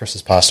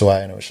has passed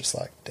away. And it was just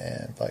like,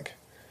 damn, like,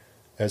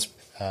 it was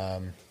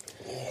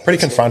pretty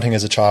confronting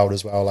as a child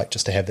as well, like,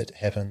 just to have that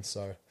happen.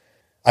 So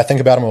I think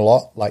about him a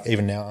lot, like,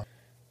 even now.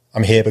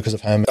 I'm here because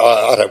of him.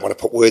 I don't want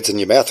to put words in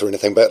your mouth or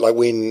anything, but like,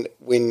 when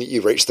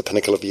you reach the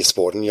pinnacle of your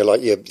sport and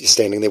you're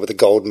standing there with a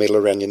gold medal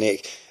around your neck,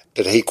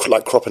 did he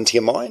like crop into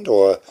your mind,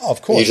 or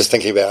of course, are you just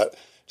thinking about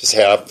just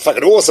how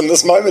fucking awesome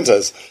this moment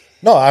is?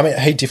 No, I mean,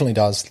 he definitely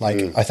does.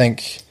 Like, I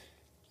think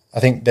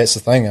that's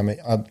the thing. I mean,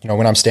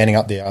 when I'm standing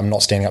up there, I'm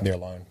not standing up there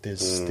alone.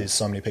 There's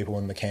so many people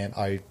in the camp.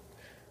 I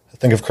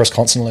think of Chris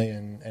constantly,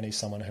 and he's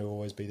someone who will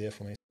always be there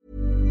for me.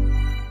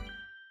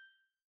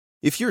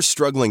 If you're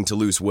struggling to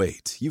lose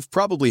weight, you've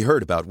probably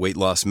heard about weight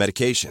loss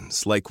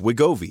medications like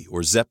Wegovy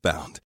or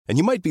Zepbound, and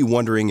you might be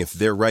wondering if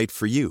they're right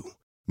for you.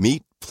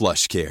 Meet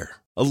PlushCare,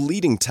 a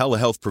leading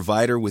telehealth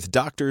provider with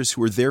doctors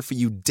who are there for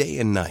you day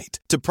and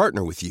night to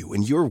partner with you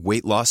in your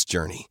weight loss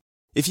journey.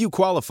 If you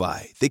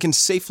qualify, they can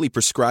safely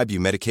prescribe you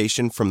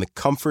medication from the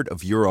comfort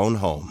of your own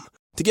home.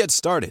 To get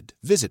started,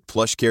 visit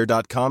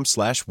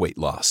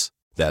plushcare.com/weightloss.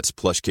 That's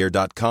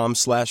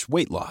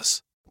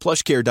plushcare.com/weightloss.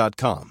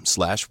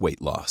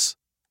 plushcare.com/weightloss.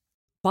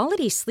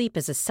 Quality sleep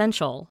is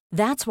essential.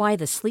 That's why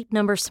the Sleep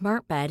Number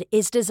Smart Bed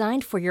is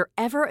designed for your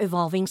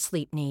ever-evolving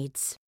sleep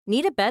needs.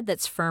 Need a bed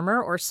that's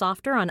firmer or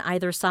softer on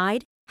either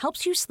side?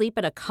 Helps you sleep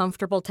at a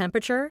comfortable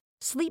temperature?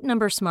 Sleep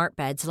Number Smart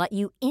Beds let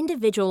you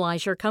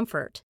individualize your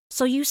comfort,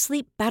 so you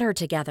sleep better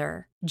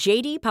together.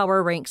 J.D.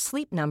 Power ranks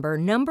Sleep Number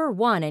number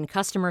 1 in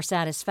customer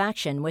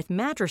satisfaction with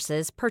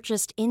mattresses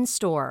purchased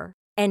in-store.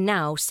 And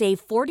now,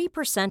 save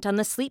 40% on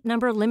the Sleep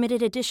Number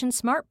Limited Edition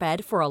Smart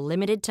Bed for a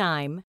limited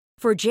time.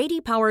 For J.D.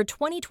 Power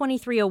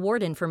 2023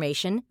 award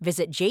information,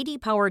 visit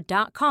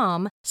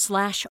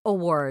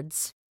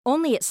jdpower.com/awards.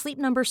 Only at Sleep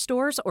Number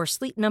stores or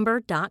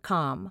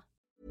sleepnumber.com.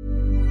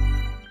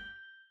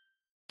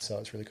 So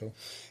it's really cool.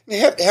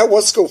 How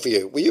was school for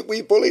you? Were you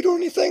bullied or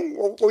anything?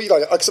 What were you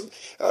like? I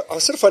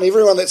sort of find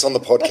everyone that's on the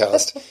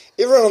podcast,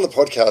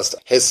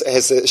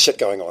 has their shit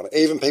going on.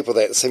 Even people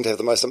that seem to have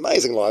the most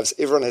amazing lives,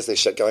 everyone has their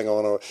shit going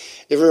on, or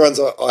everyone's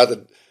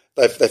either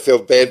they feel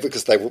bad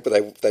because they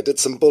did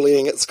some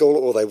bullying at school,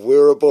 or they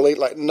were a bully.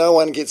 Like, no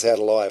one gets out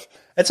alive.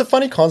 It's a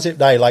funny concept,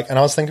 Dave. Like, and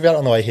I was thinking about it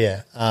on the way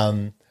here,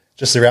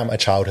 just throughout my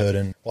childhood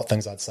and what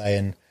things I'd say.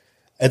 And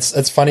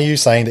it's funny you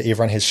saying that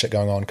everyone has shit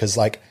going on, because,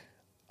 like,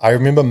 I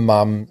remember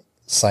Mum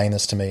saying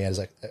this to me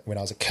when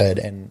I was a kid,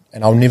 and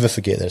I'll never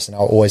forget this, and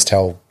I'll always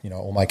tell,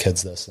 all my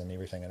kids this and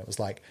everything. And it was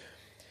like,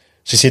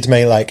 she said to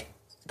me, like,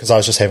 because I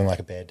was just having like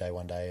a bad day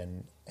one day,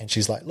 and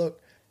she's like,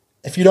 look,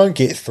 if you don't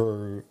get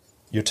through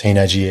your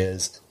teenage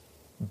years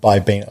by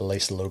being at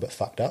least a little bit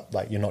fucked up,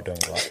 like, you're not doing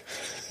it right.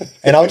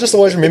 And I'll just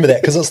always remember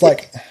that, because it's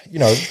like,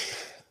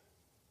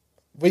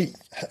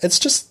 it's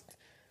just,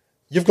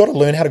 you've got to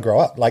learn how to grow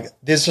up. Like,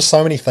 there's just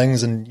so many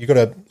things, and you've got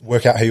to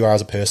work out who you are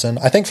as a person.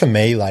 I think for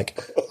me,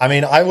 like,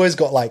 I always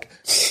got like,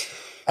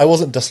 I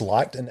wasn't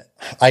disliked, and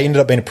I ended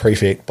up being a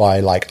prefect by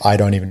like, I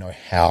don't even know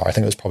how. I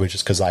think it was probably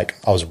just because like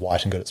I was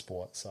white and good at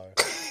sport. So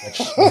which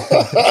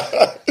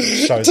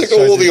shows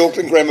all the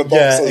Auckland grammar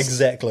boxes. Yeah,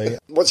 exactly.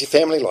 What's your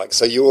family like?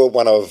 So you were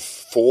one of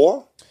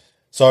 4?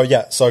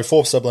 So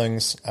 4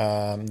 siblings,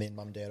 then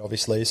mum and dad,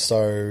 obviously.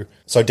 So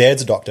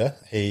dad's a doctor,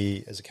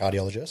 he is a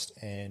cardiologist,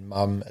 and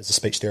mum is a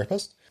speech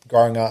therapist.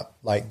 Growing up,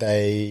 like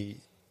they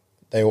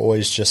were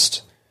always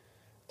just,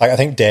 like, I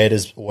think dad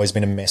has always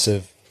been a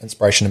massive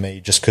inspiration to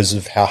me just because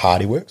of how hard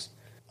he works.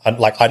 I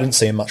didn't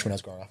see him much when I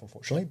was growing up,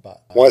 unfortunately.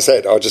 But why is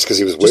that? Oh, just because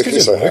he was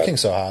working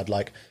so hard.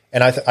 Like,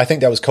 and I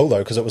think that was cool though,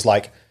 because it was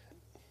like,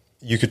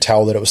 you could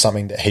tell that it was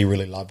something that he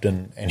really loved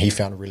and he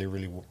found really,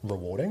 really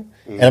rewarding.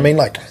 And I mean,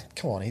 like,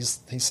 come on, he's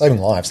saving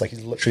lives. Like,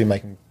 he's literally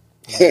making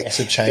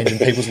massive change in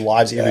people's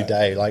lives every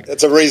day. Like,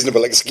 that's a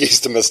reasonable excuse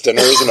to miss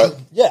dinner, isn't it?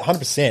 Yeah,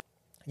 100%.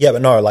 Yeah,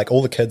 but no, like,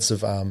 all the kids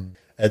have,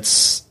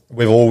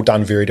 we've all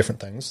done very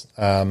different things.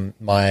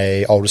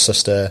 My older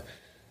sister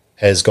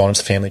has gone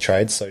into family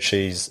trades, so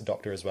she's a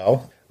doctor as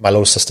well. My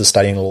little sister's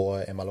studying law,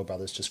 and my little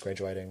brother's just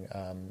graduating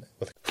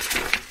with.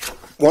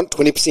 Want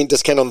 20%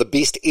 discount on the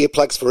best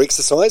earplugs for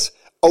exercise?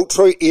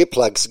 Ultra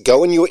earplugs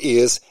go in your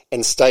ears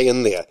and stay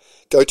in there.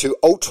 Go to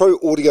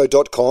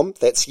ultraaudio.com,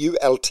 that's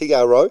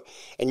ULTRO,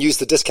 and use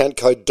the discount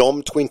code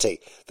DOM20.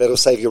 That'll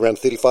save you around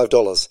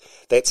 $35.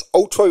 That's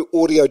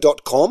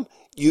ultraaudio.com,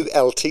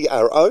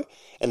 ULTRO,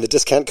 and the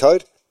discount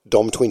code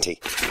DOM20.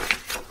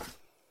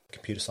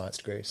 Computer science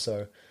degree,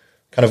 so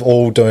kind of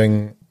all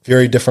doing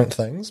very different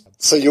things.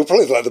 So you're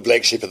probably like the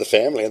black sheep of the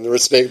family in the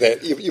respect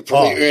that you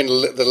probably earn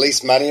the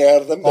least money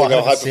out of them, being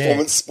a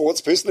high-performance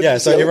sports person. Yeah,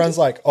 so everyone's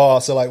like,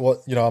 so like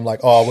what, I'm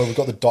like, well, we've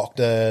got the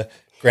doctor,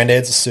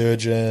 granddad's a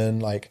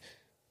surgeon, like,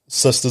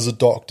 sister's a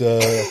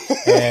doctor,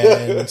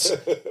 and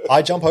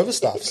I jump over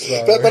stuff.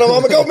 So. But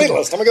I'm a gold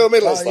medalist.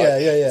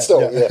 Yeah.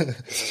 Still, yeah.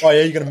 Oh,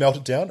 yeah, you're going to melt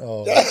it down?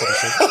 Oh,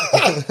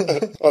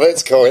 oh,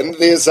 that's cool. And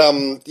there's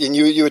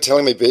you were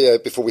telling me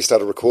before we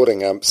started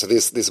recording. So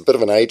there's a bit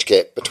of an age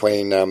gap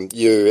between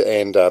you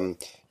and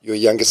your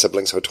younger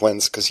siblings who are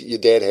twins, because your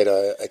dad had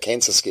a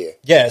cancer scare.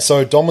 Yeah.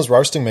 So Dom was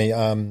roasting me,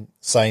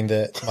 saying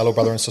that my little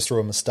brother and sister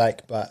were a mistake.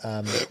 But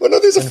well, no,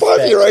 there's a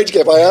 5-year age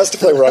gap. I asked if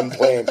they were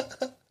unplanned.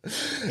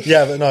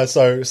 Yeah, but no,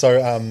 so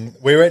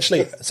we were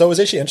actually, so it was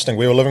actually interesting.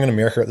 We were living in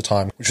America at the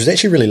time, which was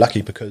actually really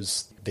lucky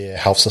because their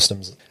health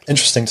system's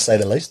interesting to say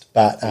the least.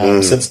 But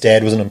since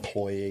Dad was an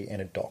employee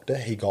and a doctor,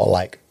 he got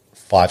like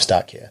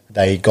 5-star care.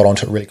 They got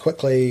onto it really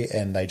quickly,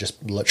 and they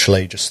just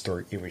literally just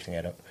threw everything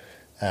at him.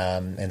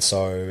 And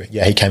so,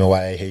 yeah, he came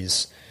away.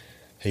 He's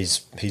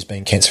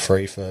been cancer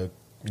free for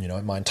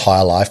my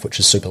entire life, which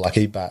is super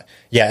lucky. But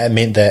yeah, it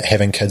meant that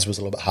having kids was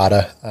a little bit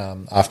harder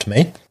after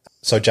me.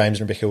 So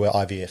James and Rebecca were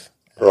IVF.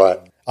 Right.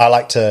 I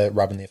like to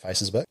rub in their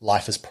faces a bit.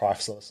 Life is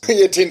priceless.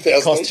 Yeah,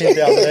 10,000. Cost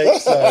 10,000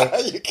 each. So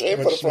you can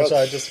put a price. Which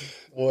I just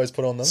always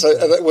put on them.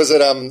 So was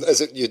it?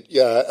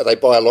 Are they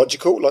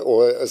biological,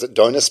 or is it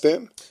donor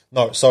sperm?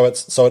 No, so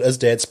it is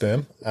dad's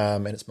sperm,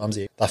 and it's mum's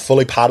egg. They're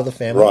fully part of the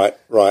family.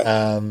 Right.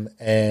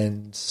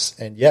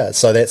 And yeah,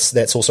 so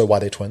that's also why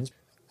they're twins.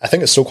 I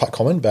think it's still quite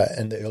common, but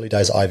in the early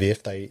days of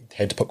IVF, they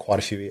had to put quite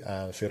a few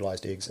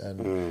fertilized eggs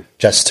in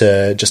just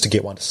to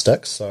get one to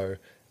stick. So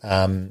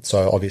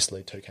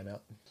obviously 2 came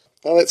out.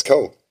 Oh, that's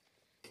cool.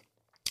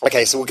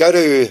 Okay, so we'll go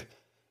to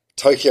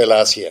Tokyo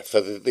last year for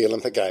the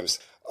Olympic Games.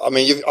 I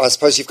mean, I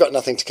suppose you've got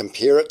nothing to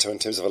compare it to in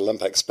terms of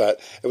Olympics, but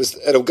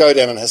it'll go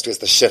down in history as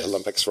the shit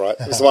Olympics, right?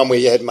 It was the one where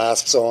you had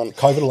masks on.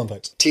 COVID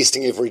Olympics.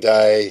 Testing every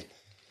day,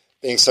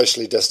 being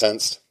socially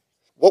distanced.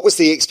 What was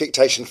the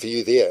expectation for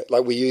you there?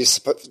 Like, were you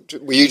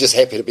just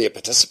happy to be a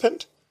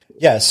participant?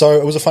 Yeah, so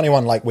it was a funny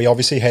one. Like, we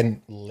obviously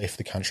hadn't left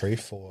the country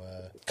for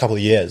a couple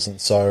of years, and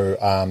so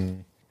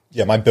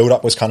my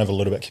build-up was kind of a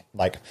little bit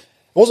like,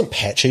 it wasn't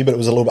patchy, but it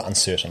was a little bit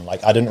uncertain.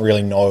 Like, I didn't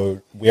really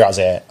know where I was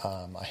at.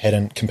 I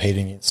hadn't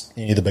competed against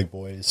any of the big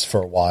boys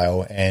for a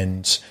while,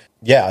 and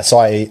yeah, so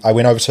I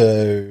went over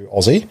to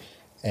Aussie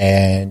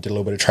and did a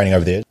little bit of training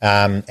over there.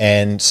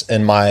 And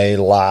in my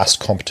last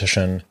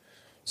competition.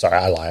 Sorry,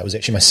 I lie. It was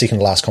actually my second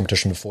to last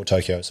competition before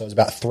Tokyo. So it was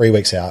about 3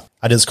 weeks out.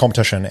 I did this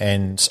competition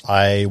and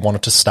I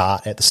wanted to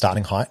start at the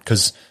starting height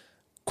because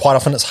quite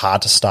often it's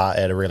hard to start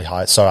at a really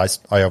high. So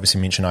I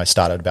obviously mentioned I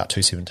started about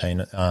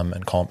 217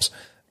 in comps.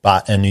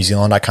 But in New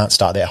Zealand, I can't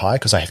start that high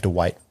because I have to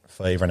wait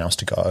for everyone else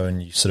to go.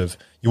 And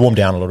you warm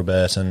down a little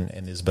bit and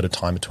there's a bit of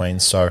time between.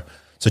 So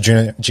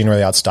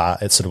generally I'd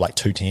start at sort of like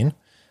 210.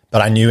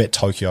 But I knew at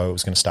Tokyo it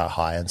was going to start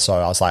high. And so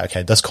I was like,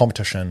 okay, this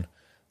competition,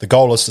 the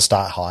goal is to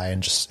start high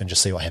and just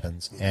see what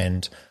happens.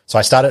 And so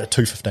I started at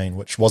 2:15,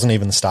 which wasn't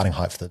even the starting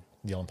height for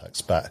the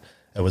Olympics, but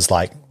it was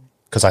like,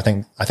 because I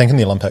think in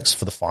the Olympics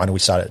for the final we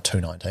started at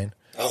 2:19.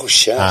 Oh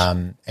shit!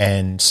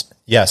 And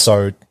yeah,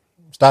 so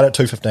started at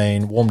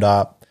 2:15, warmed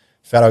up,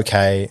 felt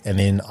okay, and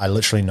then I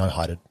literally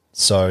no-heighted.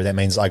 So that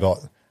means I got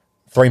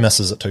 3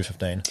 misses at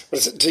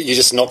 2:15. You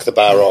just knock the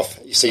bar off,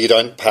 so you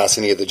don't pass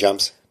any of the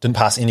jumps? Didn't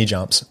pass any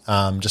jumps.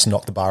 Just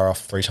knocked the bar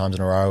off 3 times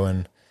in a row,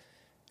 and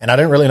I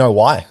didn't really know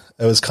why.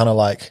 It was kind of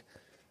like,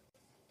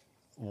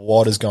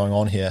 what is going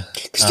on here?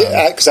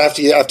 Because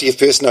after your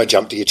first no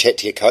jump, do you chat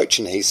to your coach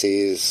and he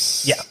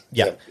says,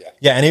 yeah,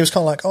 and he was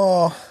kind of like,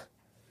 oh,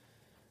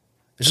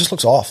 it just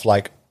looks off.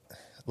 Like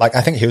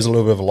I think he was a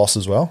little bit of a loss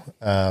as well.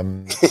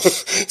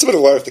 It's a bit of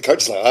a worry if the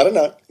coach is like, I don't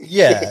know.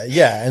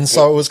 yeah, and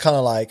so it was kind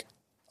of like,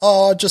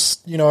 oh,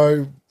 just, you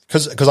know,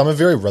 because I'm a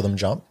very rhythm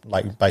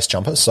based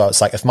jumper. So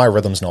it's like, if my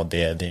rhythm's not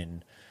there,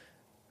 then,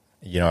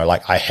 you know,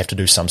 like I have to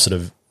do some sort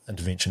of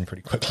intervention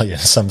pretty quickly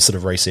and some sort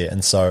of reset.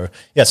 And so,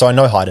 yeah, so I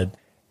no-heighted,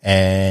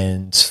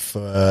 and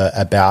for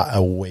about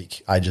a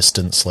week, I just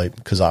didn't sleep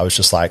because I was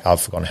just like,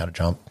 I've forgotten how to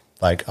jump.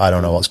 Like, I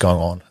don't know what's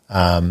going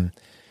on.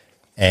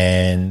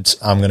 And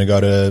I'm going to go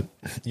to,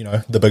 you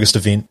know, the biggest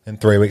event in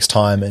 3 weeks'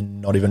 time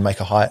and not even make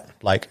a height.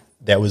 Like,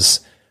 that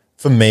was,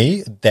 for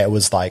me, that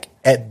was like,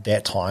 at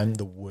that time,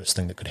 the worst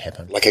thing that could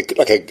happen. Like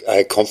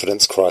a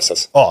confidence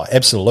crisis. Oh,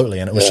 absolutely.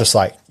 And it was just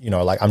like, you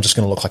know, like, I'm just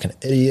going to look like an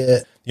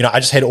idiot. You know,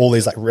 I just had all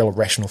these like real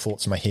irrational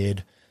thoughts in my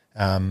head.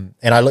 And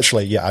I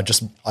literally, I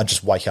just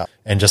wake up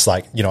and just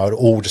like, you know, it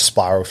all just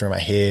spiral through my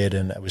head,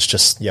 and it was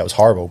just, it was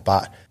horrible.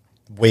 But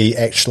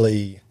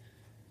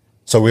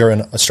so we were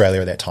in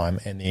Australia at that time,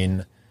 and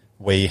then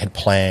we had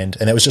planned,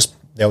 and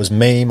that was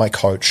me, my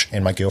coach,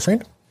 and my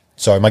girlfriend.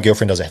 So my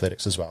girlfriend does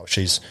athletics as well.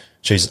 She's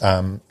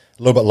a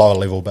little bit lower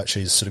level, but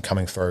she's sort of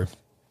coming through.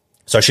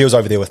 So she was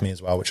over there with me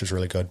as well, which was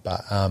really good.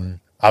 But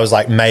I was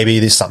like, maybe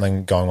there's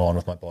something going on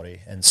with my body.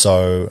 And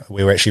so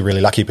we were actually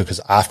really lucky, because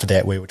after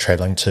that we were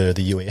traveling to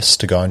the US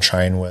to go and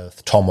train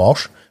with Tom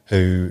Walsh,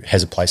 who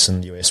has a place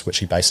in the US which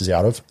he bases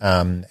out of.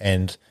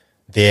 And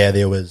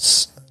there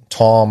was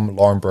Tom,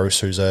 Lauren Bruce,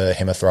 who's a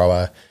hammer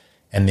thrower,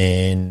 and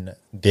then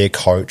their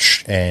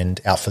coach and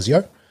our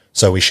physio.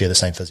 So we share the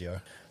same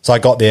physio. So I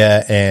got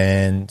there,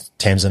 and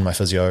Tamsin, my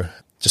physio,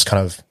 just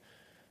kind of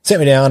sat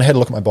me down, had a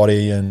look at my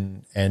body,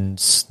 and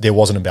there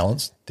was an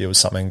imbalance. There was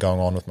something going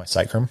on with my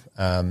sacrum.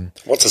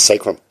 What's a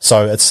sacrum?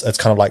 So it's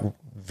kind of like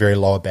very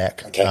lower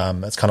back. Okay.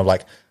 It's kind of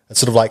like, it's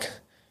sort of like,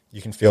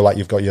 you can feel like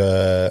you've got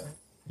your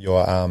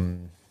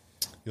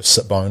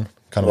sit bone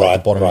kind of like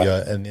the bottom of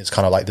your, and it's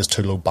kind of like there's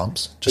 2 little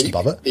bumps just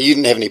above it. You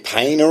didn't have any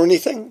pain or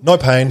anything? No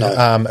pain.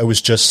 No. It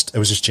was just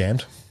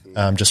jammed.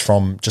 Just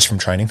from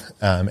training,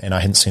 and I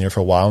hadn't seen her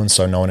for a while, and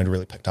so no one had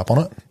really picked up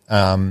on it.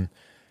 And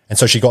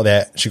so she got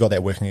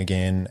that working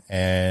again,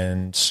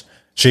 and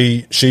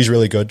she's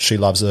really good. She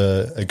loves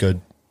a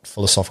good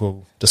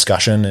philosophical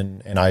discussion,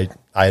 and I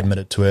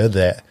admitted to her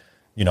that,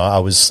 you know, I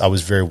was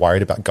very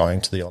worried about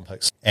going to the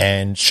Olympics,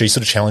 and she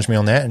sort of challenged me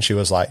on that, and she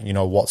was like, you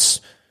know,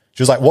 what's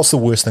the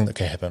worst thing that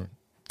could happen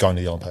going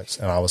to the Olympics?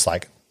 And I was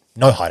like,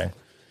 no hiding,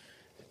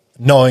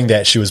 knowing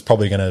that she was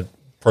probably going to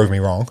prove me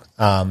wrong.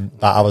 But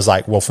I was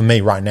like, well, for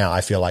me right now,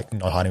 I feel like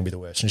not hiding would be the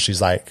worst. And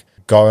she's like,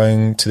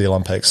 going to the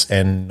Olympics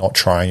and not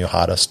trying your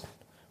hardest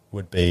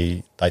would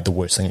be like the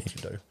worst thing you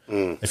can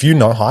do. If you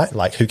know height,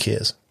 like, who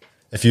cares?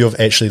 If you have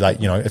actually, like,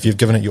 you know, if you've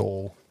given it your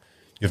all,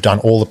 you've done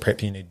all the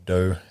prep you need to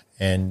do,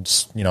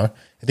 and, you know, at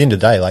the end of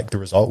the day, like, the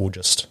result will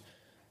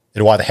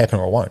it'll either happen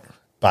or it won't.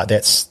 But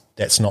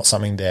that's not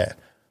something that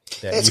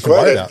you can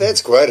worry about.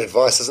 That's great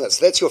advice, isn't it?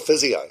 So that's your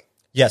physio.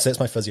 Yes, that's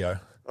my physio.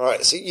 All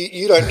right, so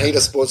you don't need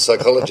a sports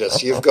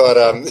psychologist. You've got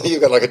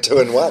like a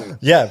 2-in-1.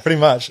 Yeah, pretty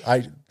much.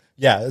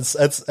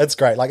 It's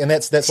great. Like, and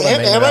that's so what I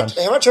mean.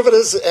 How much of it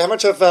is? How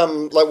much of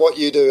like what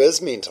you do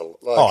is mental?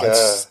 Like,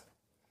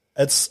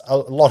 it's a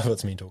lot of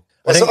it's mental.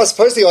 I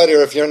suppose the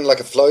idea, if you're in like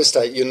a flow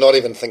state, you're not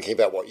even thinking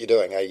about what you're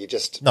doing. You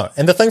just no.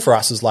 And the thing for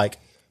us is like,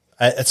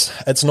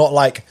 it's not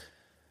like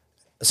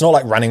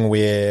running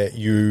where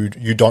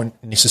you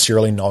don't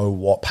necessarily know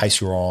what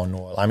pace you're on,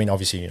 or, I mean,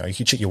 obviously, you know, you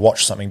can check your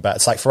watch or something, but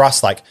it's like, for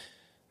us, like,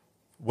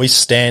 we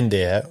stand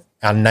there,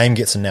 our name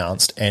gets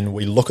announced, and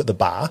we look at the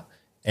bar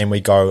and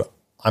we go,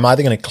 I'm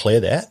either going to clear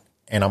that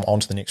and I'm on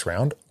to the next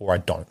round, or I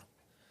don't.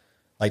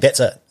 Like, that's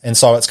it. And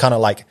so it's kind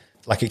of like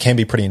it can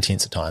be pretty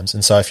intense at times.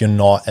 And so if you're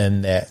not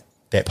in that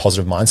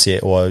positive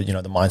mindset, or, you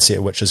know, the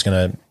mindset which is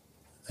going to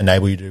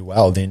enable you to do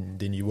well, then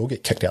you will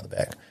get kicked out the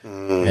back.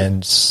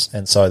 And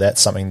so that's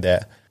something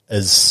that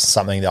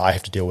I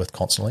have to deal with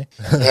constantly.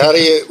 Have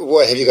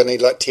you got any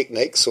like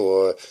techniques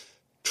or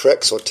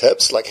tricks or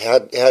tips? Like, how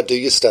do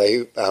you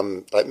stay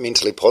like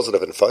mentally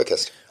positive and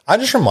focused? I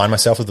just remind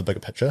myself of the bigger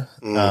picture.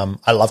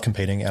 I love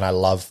competing, and I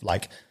love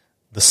like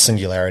the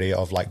singularity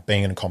of like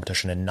being in a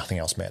competition and nothing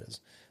else matters.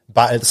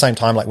 But at the same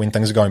time, like, when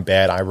things are going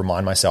bad, I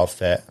remind myself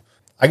that,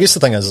 I guess the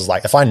thing is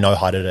like, if I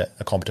no-heighted at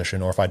a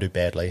competition, or if I do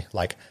badly,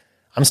 like,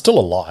 I'm still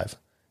alive.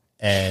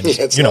 And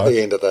it's not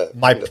the end of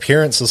my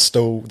parents are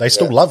still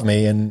love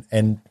me,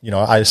 and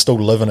I still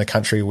live in a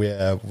country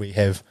where we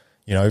have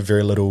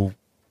very little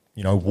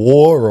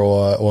war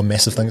or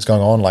massive things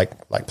going on,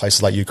 like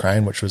places like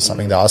Ukraine, which was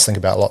something that I was thinking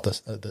about a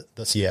lot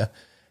this year.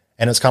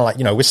 And it's kind of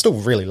like, we're still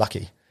really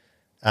lucky.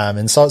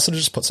 And so it sort of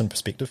just puts in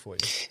perspective for you.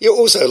 Yeah.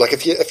 Also, like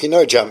if you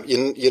know jump,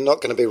 you're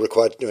not going to be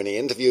required to do any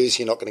interviews.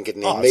 You're not going to get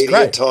any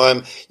media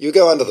time. You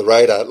go under the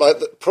radar. Like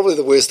probably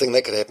the worst thing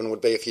that could happen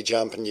would be if you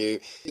jump and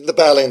the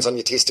bar lands on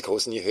your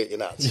testicles and you hurt your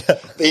nuts. Yeah.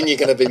 Then you're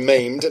going to be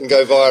memed and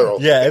go viral.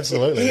 Yeah,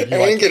 absolutely.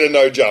 You and get a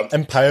no jump.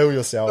 Impale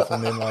yourself,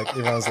 and then like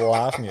everyone's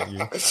laughing at you.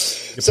 Your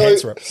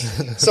pants ripped.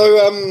 So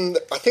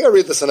I think I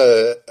read this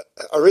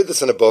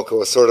in a book,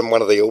 or saw it in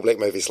one of the All Black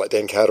movies, like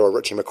Dan Carter or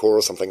Richie McCaw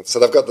or something. So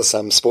they've got this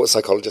sports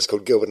psychologist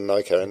called Gilbert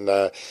Anoka,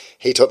 and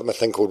he taught them a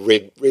thing called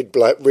red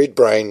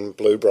brain,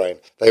 blue brain.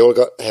 They all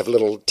have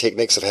little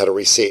techniques of how to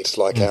reset.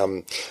 Like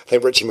I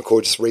think Richie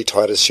McCaw just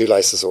retied his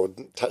shoelaces or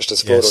touched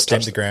his foot or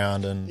stamped the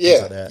ground and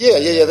things like that.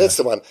 Yeah, that's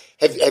the one.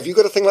 Have you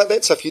got a thing like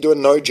that? So if you do a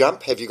no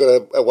jump, have you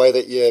got a way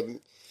that you?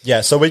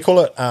 Yeah, so we call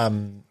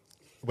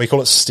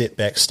it step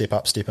back, step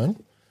up, step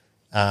in,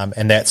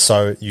 and that's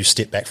so you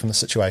step back from the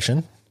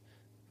situation,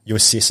 you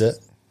assess it,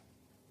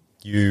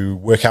 you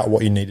work out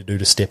what you need to do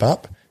to step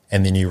up,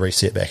 and then you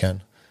reset back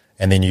in.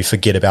 And then you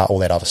forget about all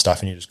that other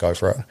stuff and you just go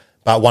for it.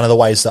 But one of the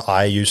ways that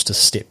I use to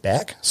step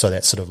back, so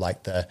that's sort of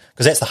like because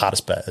that's the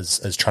hardest bit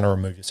is trying to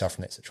remove yourself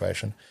from that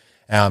situation.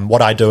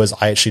 What I do is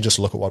I actually just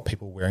look at what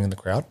people are wearing in the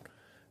crowd.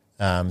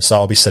 So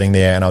I'll be sitting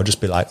there and I'll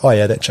just be like, oh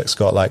yeah, that chick's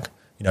got like,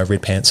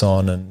 red pants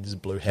on and there's a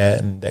blue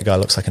hat and that guy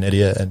looks like an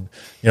idiot. And,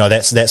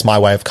 that's my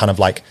way of kind of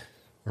like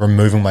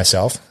removing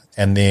myself.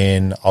 And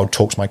then I'll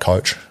talk to my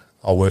coach.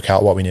 I'll work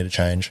out what we need to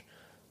change.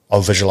 I'll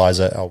visualize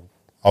it.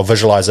 I'll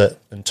visualize it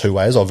in two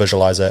ways. I'll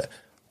visualize it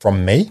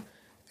from me,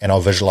 and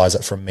I'll visualize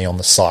it from me on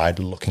the side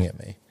looking at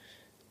me.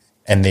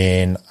 And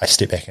then I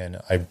step back in.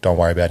 I don't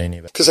worry about any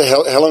of it. Because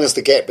how long is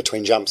the gap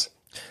between jumps?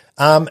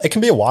 It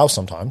can be a while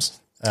sometimes.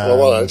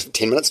 10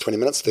 minutes, 20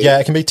 minutes? 30? Yeah,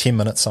 it can be 10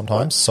 minutes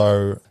sometimes.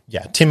 Right.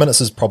 So, 10 minutes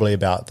is probably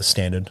about the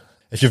standard.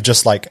 If you've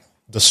just like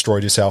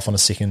destroyed yourself on a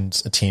second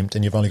attempt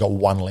and you've only got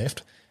one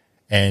left,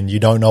 and you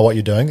don't know what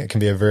you're doing, it can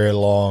be a very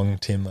long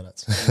 10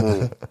 minutes.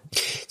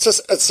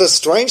 It's a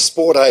strange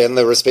sport, in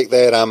the respect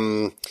that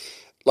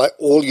like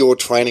all your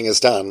training is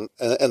done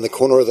in the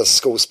corner of the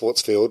school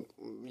sports field,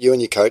 you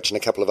and your coach and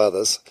a couple of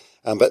others,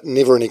 but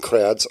never any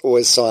crowds,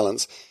 always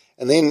silence.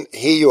 And then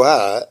here you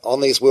are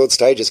on these world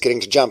stages getting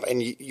to jump,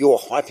 and you're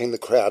hyping the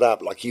crowd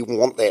up like you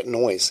want that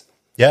noise.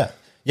 Yeah.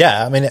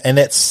 I mean, and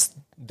that's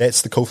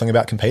the cool thing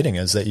about competing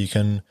is that you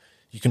can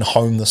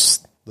hone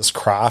this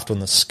craft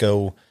and this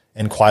skill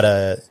in quite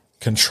a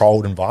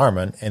controlled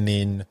environment and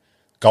then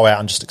go out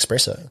and just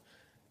express it.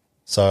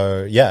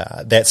 So,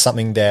 that's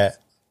something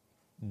that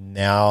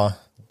now,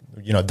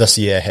 this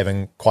year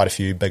having quite a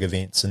few big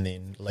events and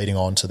then leading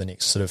on to the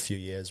next sort of few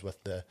years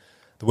with the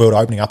world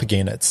opening up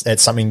again,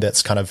 it's something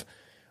that's kind of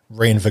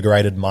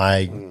reinvigorated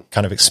my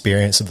kind of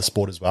experience of the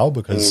sport as well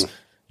because,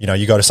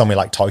 you go to somewhere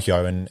like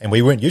Tokyo and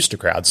we weren't used to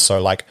crowds.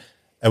 So, like,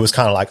 it was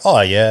kind of like,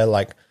 oh, yeah,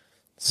 like,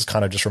 this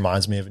kind of just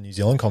reminds me of a New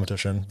Zealand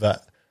competition,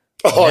 but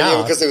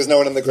now, because there was no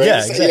one in the group. Yeah,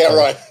 exactly. Yeah,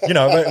 right.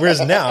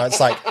 Whereas now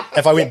it's like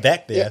if I went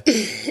back there,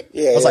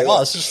 I was like,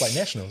 oh, it's just like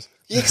nationals.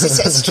 Yeah, because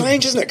it's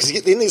strange, isn't it?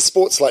 Because then there's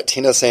sports like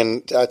tennis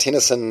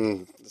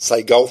and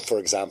say golf, for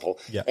example,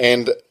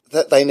 and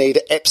that they need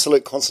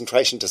absolute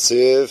concentration to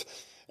serve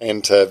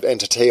and to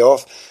tee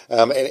off,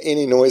 and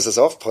any noise is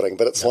off-putting.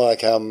 But it's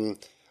like, I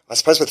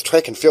suppose with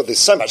track and field, there's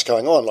so much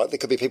going on. Like there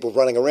could be people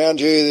running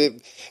around you,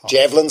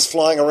 javelins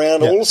flying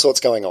around, all sorts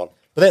going on.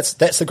 But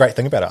that's the great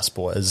thing about our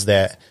sport is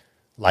that.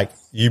 Like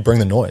you bring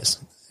the noise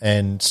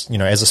and,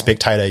 as a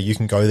spectator, you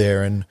can go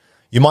there and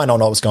you might not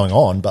know what's going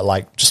on, but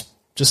like,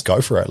 just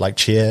go for it, like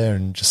cheer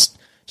and just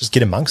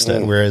get amongst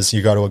it. Whereas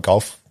you go to a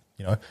golf,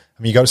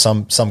 you go to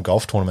some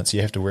golf tournaments,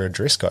 you have to wear a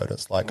dress code.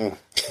 It's like,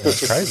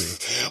 it's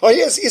crazy. Oh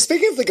yes.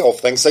 Speaking of the golf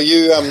thing, so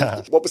you,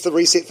 what was the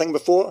reset thing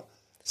before?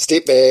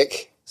 Step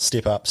back.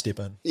 Step up, step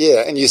in.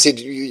 Yeah, and you said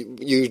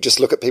you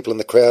just look at people in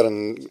the crowd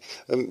and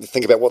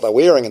think about what they're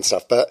wearing and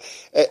stuff. But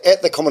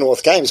at the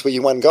Commonwealth Games where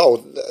you won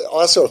gold,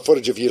 I saw a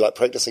footage of you like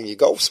practicing your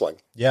golf swing.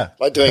 Yeah.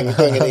 Like doing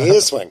an air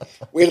swing.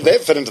 Where did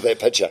that fit into that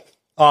picture?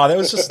 Oh, that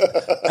was just,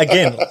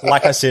 again,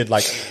 like I said,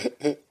 like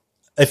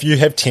if you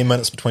have 10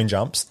 minutes between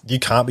jumps, you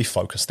can't be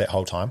focused that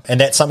whole time. And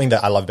that's something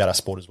that I love about our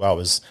sport as well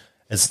is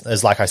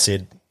like I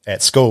said,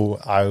 at school,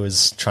 I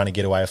was trying to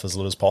get away with as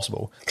little as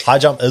possible. High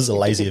jump is a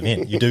lazy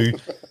event. You do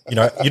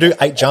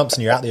 8 jumps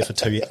and you're out there for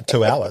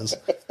 2 hours.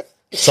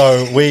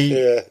 So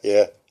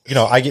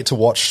I get to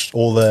watch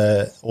all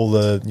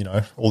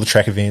the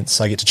track events.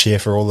 I get to cheer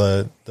for all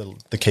the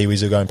Kiwis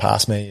who are going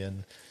past me,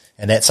 and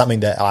that's something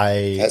that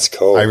that's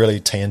cool. I really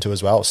tee into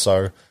as well.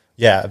 So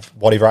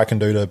whatever I can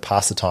do to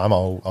pass the time,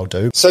 I'll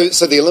do. So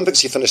the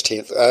Olympics, you finished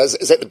 10th.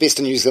 Is that the best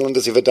a New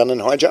Zealander's ever done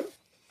in high jump?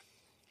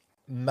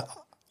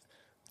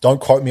 Don't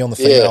quote me on the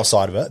female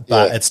side of it,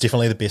 but it's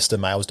definitely the best a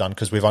male's done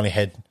because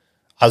I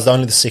was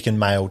only the second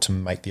male to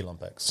make the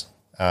Olympics.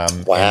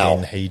 Wow.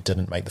 And then he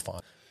didn't make the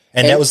final.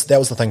 And that was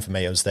the thing for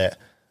me, was that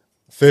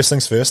first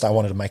things first, I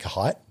wanted to make a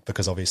height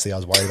because obviously I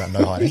was worried about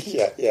no heighting.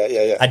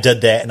 Yeah. I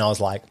did that and I was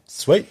like,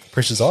 sweet,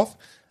 pressure's off.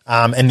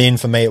 And then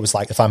for me, it was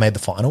like, if I made the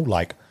final,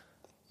 like,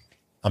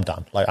 I'm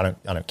done. Like, I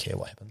don't care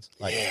what happens.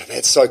 Like, yeah,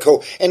 that's so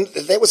cool. And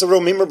that was a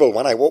real memorable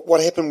one, eh?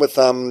 What happened with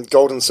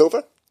gold and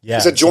silver? Yeah, it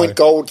was a joint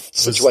gold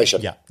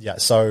situation. Yeah.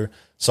 So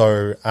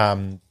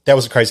that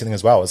was a crazy thing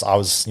as well. Is I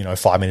was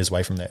 5 meters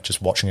away from that,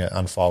 just watching it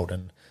unfold.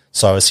 And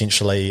so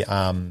essentially,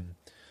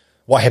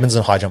 what happens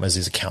in high jump is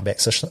there's a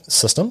countback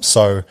system.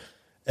 So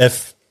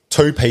if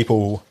two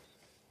people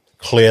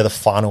clear the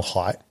final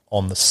height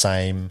on the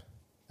same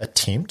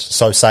attempt,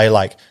 so say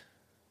like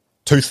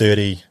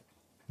 230,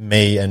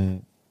 me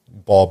and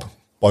Bob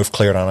both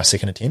clear it on our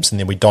second attempts, and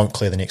then we don't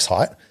clear the next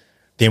height,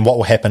 then what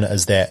will happen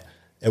is that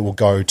it will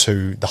go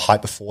to the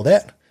height before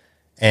that.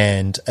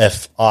 And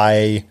if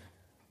I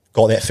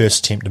got that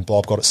first attempt and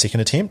Bob got it second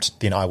attempt,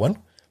 then I win.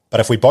 But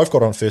if we both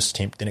got it on first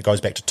attempt, then it goes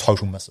back to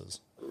total misses.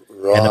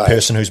 Right. And the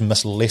person who's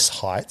missed less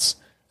heights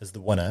is the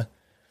winner.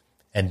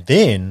 And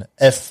then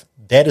if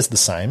that is the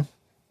same,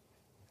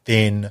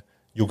 then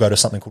you'll go to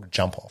something called a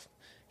jump off.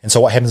 And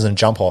so what happens in a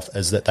jump off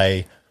is that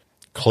they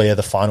clear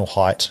the final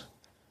height,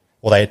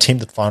 or they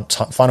attempt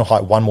the final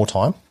height one more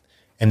time,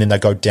 and then they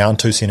go down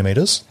 2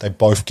 centimeters. They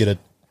both get a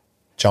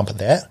jump at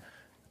that,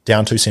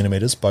 down 2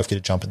 centimeters, both get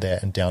a jump at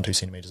that, and down 2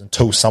 centimeters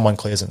until someone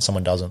clears it and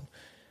someone doesn't.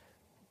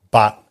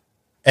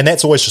 And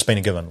that's always just been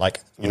a given.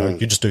 Like,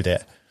 you just do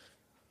that.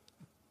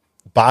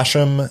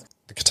 Barsham,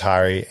 the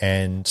Qatari,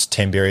 and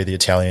Tamberi, the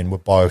Italian, were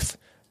both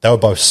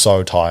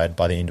so tired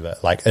by the end of it.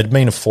 Like, it'd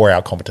been a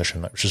 4-hour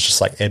competition, which was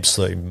just like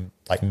absolutely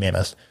like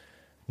mammoth.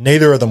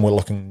 Neither of them were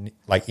looking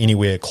like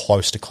anywhere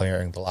close to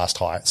clearing the last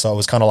height. So it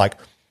was kind of like,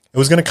 it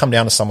was going to come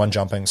down to someone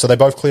jumping. So they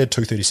both cleared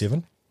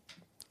 237.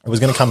 It was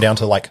going to come down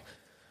to like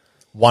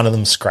one of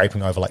them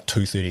scraping over like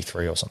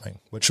 233 or something,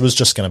 which was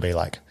just going to be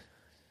like,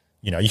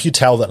 you could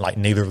tell that like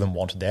neither of them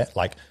wanted that.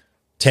 Like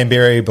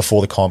Tamberi, before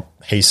the comp,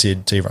 he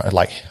said to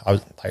everyone, I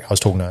was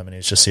talking to him and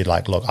he just said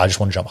like, look, I just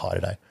want to jump high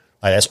today.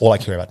 Like, that's all I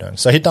care about doing.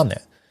 So he'd done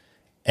that.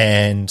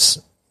 And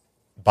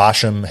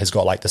Barsham has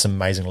got like this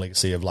amazing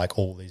legacy of like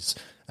all these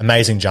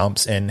amazing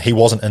jumps, and he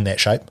wasn't in that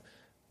shape,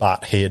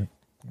 but he had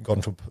got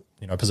into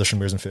a position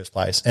where he was in first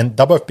place. And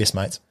they're both best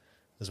mates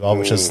as well,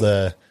 which is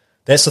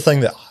that's the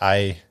thing that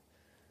I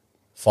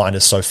find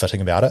is so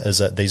fitting about it, is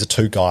that these are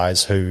two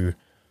guys who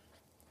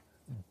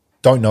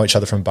don't know each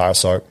other from bar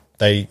soap.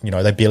 They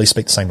barely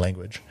speak the same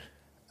language.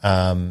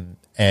 And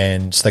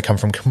they come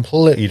from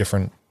completely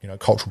different,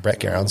 cultural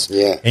backgrounds.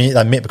 Yeah. And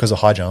they met because of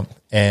high jump,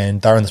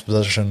 and they're in this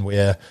position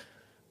where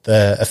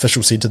the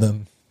official said to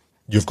them,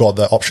 you've got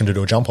the option to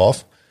do a jump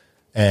off.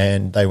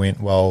 And they went,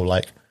 well,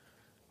 like,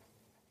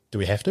 do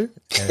we have to?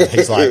 And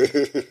he's like,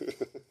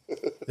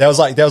 that was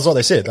what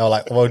they said. They were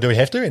like, well, do we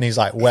have to? And he's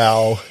like,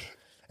 well,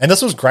 and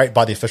this was great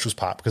by the officials'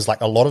 part, because like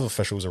a lot of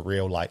officials are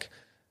real, like,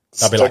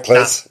 they'll be like,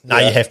 nah,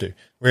 you have to.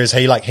 Whereas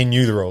he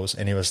knew the rules,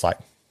 and he was like,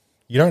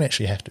 you don't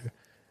actually have to.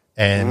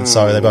 And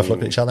so they both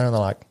looked at each other and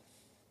they're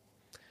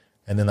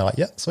like,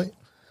 yeah, sweet.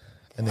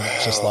 And then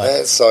it's just like,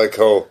 that's so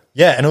cool.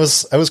 Yeah. And it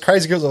was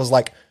crazy because I was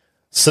like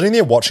sitting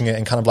there watching it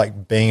and kind of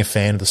like being a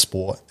fan of the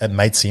sport. It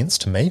made sense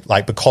to me,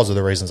 like, because of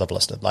the reasons I've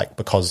listed, like,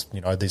 because,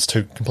 these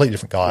two completely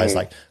different guys,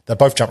 like they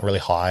both jumped really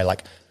high.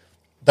 Like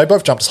they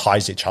both jumped as high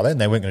as each other and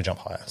they weren't going to jump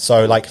higher.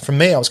 So like for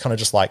me, I was kind of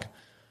just like,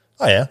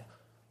 oh yeah,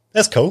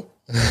 that's cool.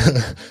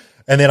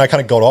 And then I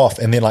kind of got off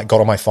and then like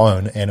got on my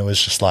phone and it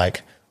was just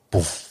like,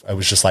 poof, it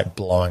was just like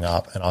blowing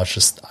up. And I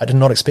did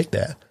not expect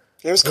that.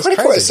 Yeah, it was kind of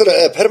cool. It sort of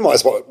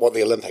epitomised what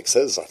the Olympics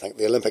is, I think,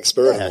 the Olympic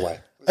spirit in a way.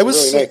 It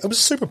was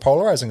super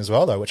polarising as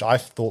well, though, which I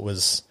thought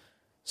was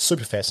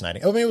super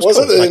fascinating. I mean, it was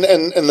cool.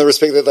 It in the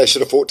respect that they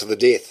should have fought to the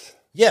death?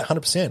 Yeah,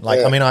 100%. Like,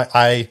 yeah. I mean,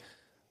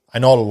 I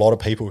know a lot of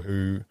people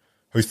who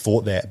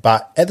thought that,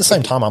 but at the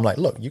same time, I'm like,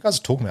 look, you guys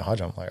are talking about high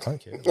jump. Like, I don't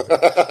care.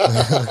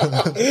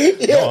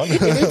 Yeah,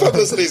 any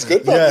publicity is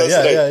good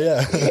publicity.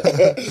 Yeah.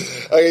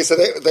 Okay, so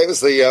that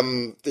was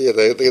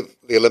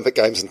the Olympic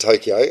Games in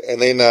Tokyo,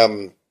 and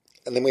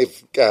then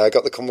we've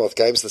got the Commonwealth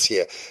Games this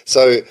year.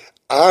 So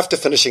after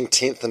finishing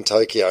 10th in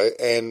Tokyo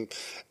and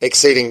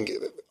exceeding,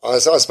 I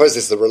suppose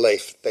there's the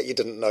relief that you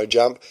didn't no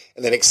jump,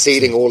 and then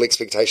exceeding all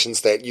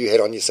expectations that you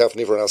had on yourself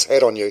and everyone else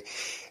had on you,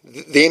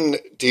 then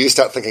do you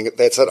start thinking,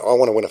 that's it, I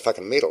want to win a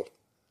fucking medal?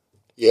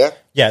 Yeah?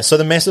 Yeah, so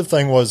the massive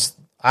thing was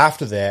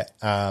after that,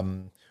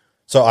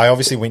 so I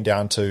obviously went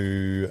down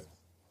to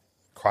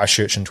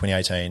Christchurch in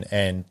 2018,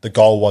 and the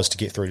goal was to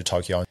get through to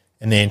Tokyo.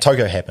 And then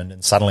Tokyo happened,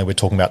 and suddenly we're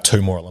talking about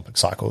 2 more Olympic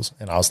cycles.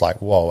 And I was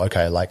like, whoa,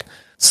 okay, like,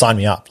 sign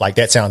me up. Like,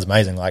 that sounds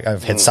amazing. Like,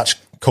 I've had such a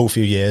cool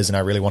few years, and I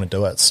really want to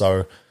do it.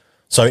 So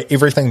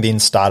everything then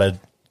started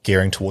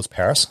gearing towards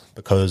Paris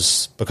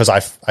because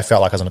I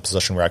felt like I was in a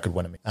position where I could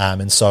win it.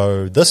 And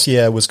so this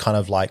year was kind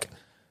of like,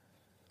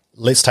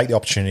 let's take the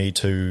opportunity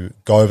to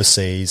go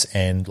overseas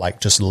and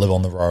like just live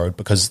on the road,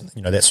 because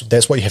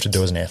that's what you have to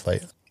do as an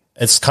athlete.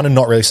 it's kind of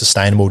not really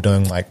sustainable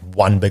doing like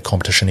one big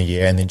competition a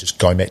year and then just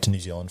going back to New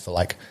Zealand for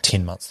like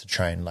 10 months to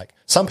train. Like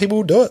some people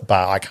will do it,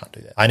 but I can't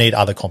do that. I need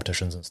other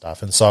competitions and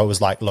stuff. And so it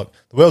was like, look,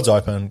 the world's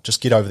open,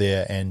 just get over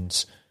there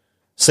and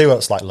see what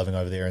it's like living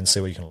over there and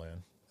see what you can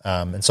learn.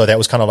 And so that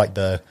was kind of like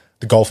the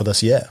goal for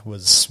this year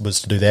was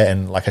to do that.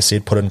 And like I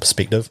said, put it in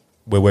perspective.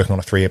 We're working on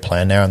a 3-year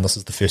plan now, and this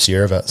is the first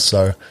year of it.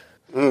 So,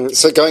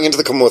 so going into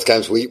the Commonwealth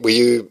Games, were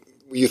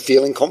you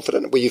feeling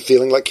confident? Were you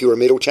feeling like you were a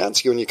medal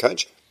chance, you and your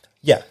coach?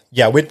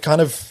 Yeah.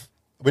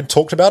 We'd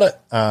talked about it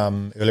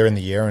earlier in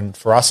the year, and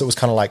for us, it was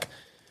kind of like,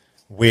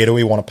 where do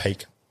we want to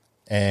peak?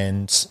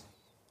 And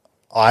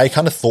I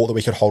kind of thought that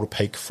we could hold a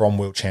peak from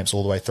World Champs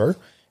all the way through,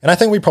 and I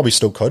think we probably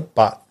still could,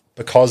 but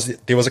because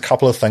there was a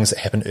couple of things that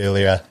happened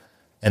earlier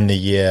in the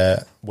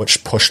year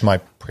which pushed my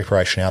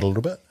preparation out a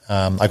little bit.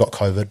 I got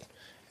COVID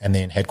and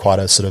then had quite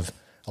a sort of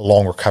a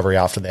long recovery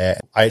after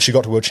that. I actually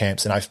got to World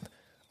Champs, and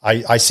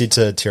I said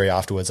to Terry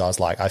afterwards, I was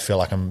like, I feel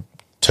like I'm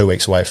 2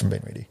 weeks away from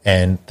being ready.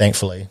 And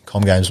thankfully,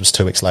 Com Games was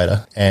 2 weeks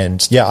later.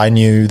 And yeah, I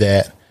knew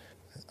that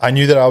I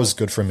was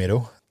good for a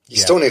medal. You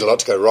still need a lot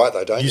to go right,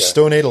 though, don't you? You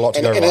still need a lot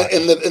to go right.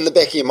 In the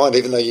back of your mind,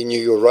 even though you knew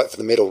you were right for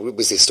the medal,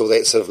 was there still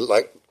that sort of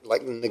like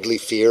niggly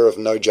fear of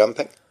no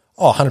jumping?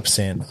 Oh,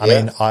 100%. I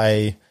mean,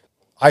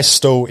 I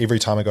still, every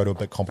time I go to a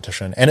big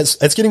competition, and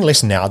it's getting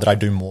less now that I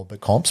do more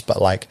big comps,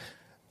 but like,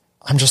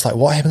 I'm just like,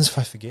 what happens if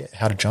I forget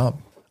how to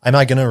jump? Am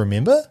I going to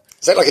remember?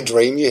 Is that like a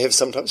dream you have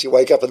sometimes? You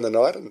wake up in the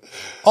night and...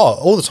 Oh,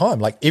 all the time.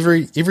 Like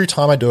every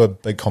time I do a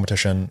big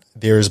competition,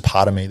 there is a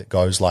part of me that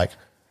goes like,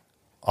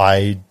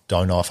 I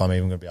don't know if I'm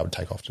even going to be able to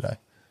take off today.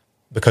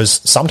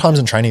 Because sometimes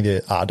in training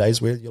there are days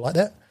where you're like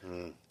that.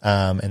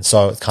 And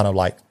so it's kind of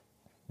like,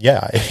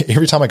 yeah,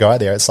 every time I go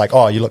out there, it's like,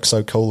 oh, you look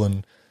so cool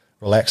and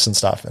relaxed and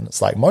stuff. And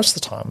it's like most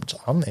of the time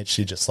I'm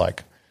actually just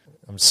like,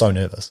 I'm so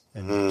nervous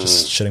and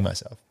just shitting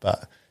myself.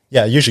 But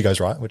yeah, it usually goes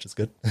right, which is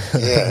good.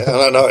 Yeah,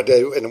 I know it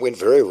did, and it went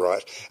very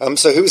right.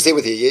 So who was there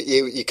with you?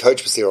 Your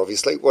coach was there,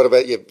 obviously. What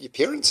about your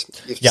parents,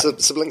 your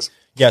siblings?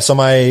 Yeah, so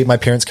my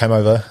parents came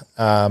over,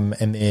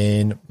 and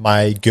then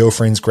my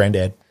girlfriend's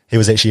granddad, he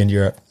was actually in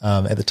Europe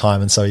at the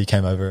time, and so he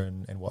came over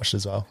and watched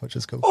as well, which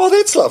is cool. Oh,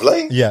 that's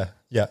lovely. Yeah.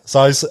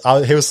 So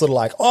he was sort of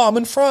like, oh, I'm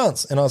in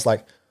France. And I was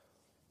like,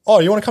 oh,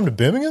 you want to come to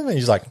Birmingham? And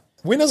he's like,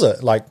 when is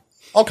it? Like,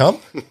 I'll come.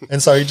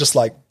 And so he just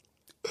like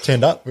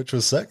turned up, which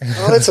was sick.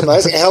 Oh, that's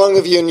amazing. How long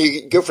have you and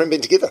your girlfriend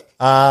been together?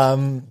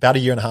 About a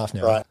year and a half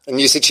now. Right.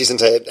 And you said she's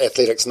into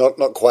athletics, not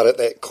quite at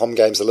that Com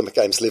Games, Olympic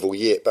Games level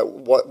yet, but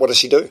what does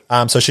she do?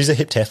 So she's a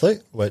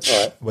heptathlete,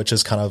 which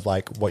is kind of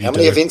like what you do. How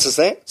many events is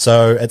that?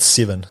 So it's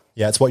 7.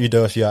 Yeah, it's what you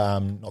do if you're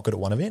not good at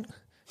one event.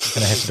 You're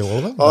going to have to do all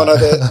of them. Oh, no,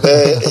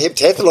 the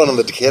heptathlon and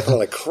the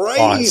decathlon are crazy.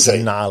 Oh, it's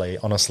gnarly,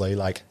 honestly.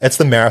 Like, it's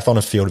the marathon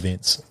of field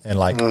events and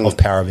like of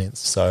power events.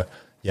 So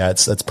yeah,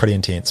 it's pretty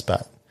intense,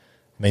 but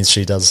means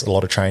she does a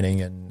lot of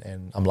training,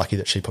 and I'm lucky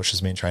that she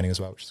pushes me in training as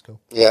well, which is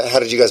cool. Yeah, how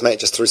did you guys meet?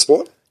 Just through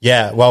sport?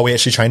 Yeah, well, we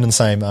actually trained in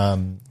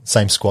the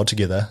same squad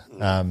together.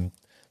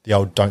 The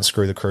old "don't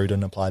screw the crew"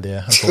 didn't apply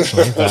there,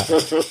 unfortunately.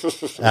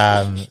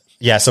 But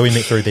yeah, so we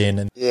met through then.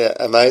 And yeah,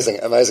 amazing.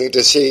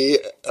 Does she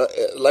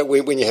like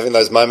when you're having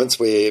those moments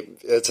where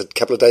it's a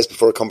couple of days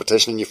before a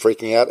competition and you're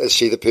freaking out? Is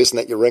she the person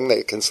at your ring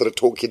that can sort of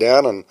talk you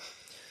down and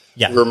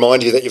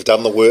remind you that you've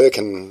done the work?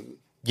 And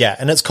yeah,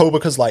 and it's cool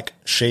because like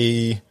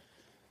she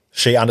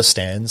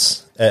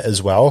understands it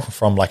as well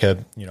from like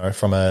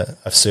from a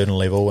certain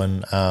level,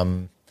 and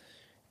I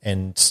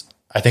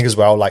think as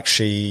well like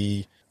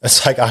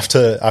it's like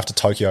after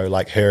Tokyo,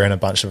 like her and a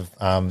bunch of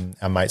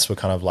our mates were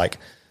kind of like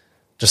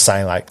just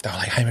saying like, they're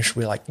like, Hamish,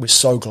 we're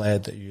so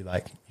glad that you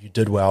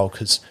did well,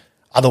 because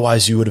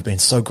otherwise you would have been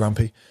so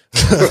grumpy.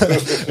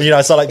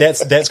 So like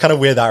that's kind of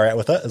where they're at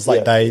with it. It's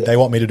like they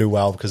want me to do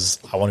well because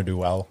I want to do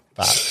well,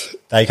 but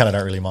they kind of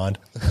don't really mind.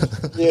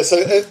 Yeah. So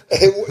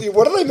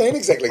what do they mean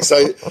exactly?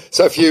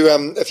 So if you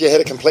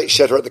had a complete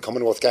shitter at the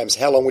Commonwealth Games,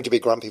 how long would you be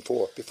grumpy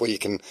for before you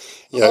can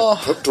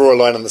draw a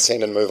line in the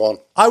sand and move on?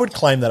 I would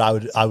claim that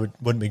I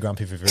wouldn't be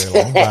grumpy for very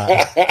long,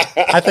 but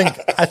I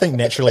think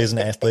naturally as an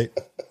athlete,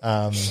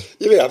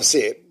 you'd be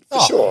upset. For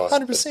sure.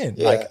 100%.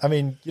 Yeah. Like, I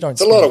mean, you don't. It's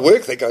a lot of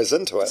work that goes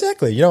into it.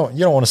 Exactly. You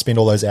don't want to spend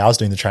all those hours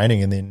doing the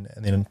training and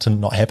then to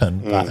not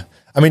happen. But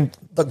I mean,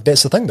 look,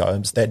 that's the thing though.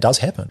 That does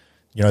happen.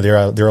 There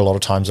are a lot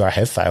of times where I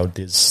have failed.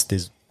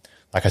 There's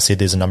like I said,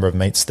 there's a number of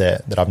meets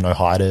that I've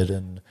no-hided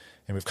and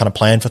we've kind of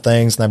planned for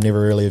things and they've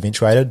never really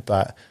eventuated.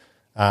 But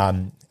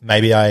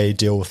maybe I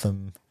deal with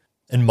them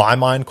in my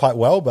mind quite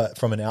well, but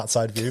from an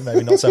outside view,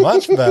 maybe not so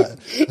much. But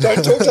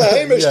don't talk to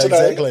Hamish today.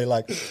 Exactly.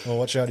 Like, well,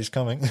 watch out, he's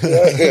coming.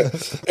 Yeah.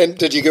 And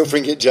did your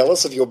girlfriend get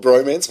jealous of your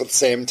bromance with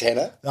Sam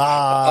Tanner?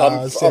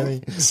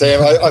 Sammy.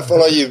 Sam, I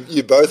follow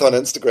you both on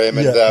Instagram,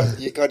 and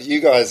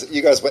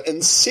you guys were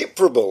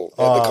inseparable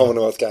at the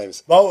Commonwealth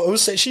Games. Well,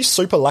 she's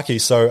super lucky.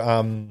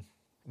 So,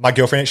 my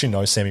girlfriend actually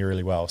knows Sammy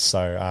really well.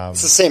 So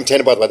this is Sam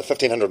Tanner, by the way, the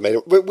 1500 metre.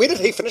 Where did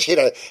he finish? He had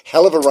a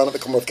hell of a run at the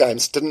Commonwealth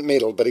Games. Didn't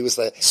medal, but he was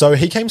there. So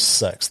he came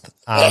 6th.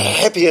 The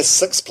happiest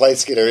sixth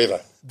place getter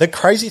ever. The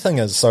crazy thing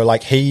is, so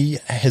like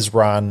he'd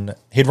run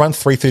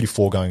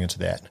 3:34 going into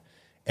that,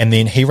 and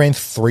then he ran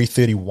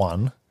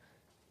 3:31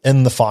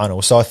 in the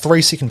final. So a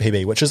 3-second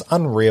PB, which is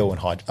unreal in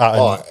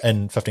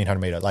in 1500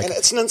 meter. Like, and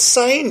it's an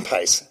insane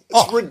pace.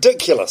 It's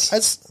ridiculous.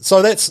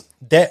 So that's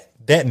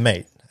that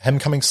meet, him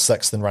coming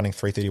sixth and running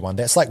 3:31.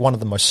 That's like one of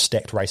the most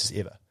stacked races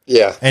ever.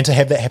 Yeah, and to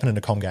have that happen in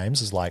the Com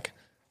Games is like,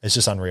 it's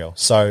just unreal.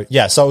 So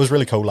yeah, so it was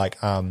really cool. Like,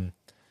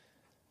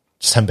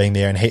 just him being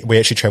there, and we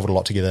actually travelled a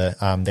lot together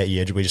that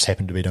year. We just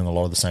happened to be doing a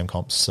lot of the same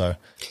comps. So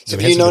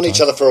have you known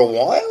each other for a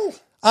while?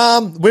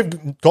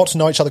 We've got to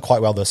know each other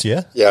quite well this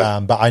year. Yeah,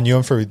 but I knew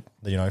him through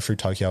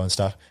Tokyo and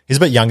stuff. He's a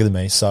bit younger than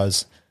me, so I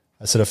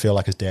sort of feel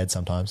like his dad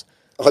sometimes.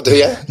 Oh, do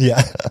you?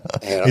 Yeah,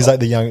 he's like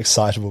the young,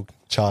 excitable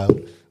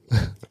child.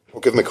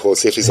 We'll give him a call,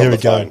 see if he's on the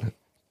phone. Go.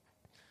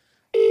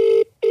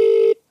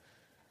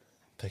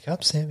 Pick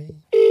up, Sammy.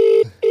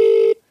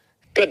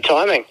 Good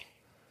timing.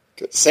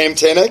 Good. Sam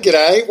Tanner,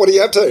 g'day. What are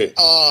you up to?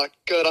 Oh,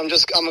 good. I'm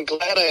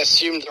glad I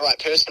assumed the right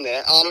person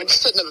there. I'm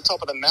just sitting at the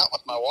top of the mountain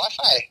with my wife,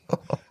 eh?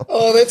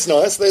 Oh, that's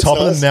nice. Top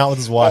of the mountain with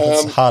his wife.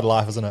 It's a hard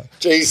life, isn't it?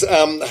 Geez,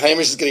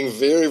 Hamish is getting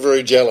very,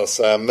 very jealous,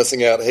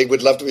 missing out. He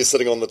would love to be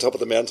sitting on the top of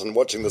the mountain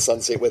watching the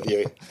sunset with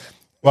you.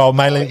 Well,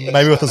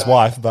 maybe with his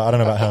wife, but I don't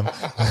know about him.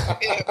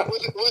 Yeah,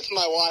 with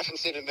my wife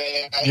instead of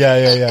me.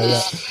 Yeah.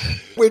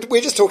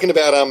 We're just talking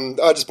about,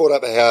 I just brought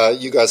up how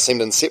you guys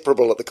seemed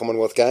inseparable at the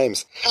Commonwealth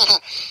Games.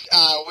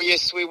 Well,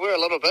 yes, we were a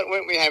little bit,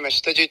 weren't we,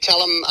 Hamish? Did you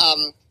tell him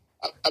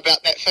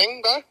about that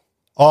thing, bro?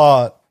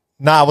 Oh,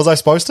 nah, was I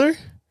supposed to?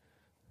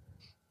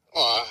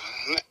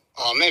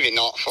 Oh, maybe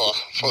not for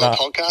the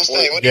podcast.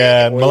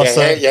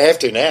 Melissa. You have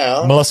to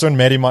now. Melissa and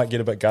Maddie might get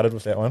a bit gutted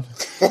with that one.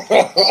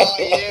 Oh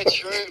yeah,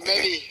 true.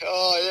 Maybe.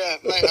 Oh yeah,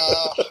 mate.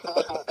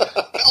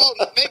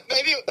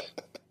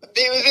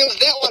 Maybe there was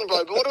that one,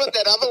 bro. But what about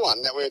that other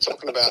one that we were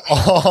talking about?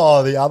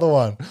 Oh, the other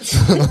one.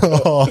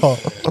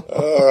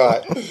 All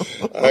right.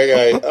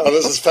 Okay. Oh,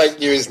 this is fake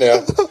news now.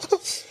 I'll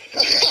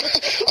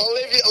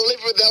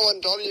leave with that one,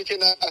 Dom. You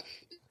can Are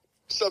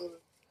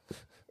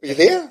you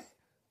there?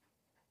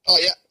 Oh,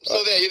 yeah.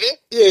 Still there. You there?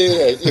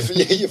 Yeah.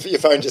 Your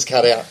phone just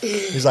cut out.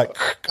 He's like,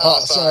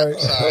 sorry.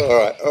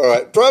 All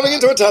right. Driving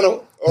into a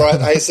tunnel. All right.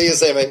 Hey, see you,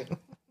 Sammy.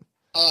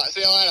 All right. See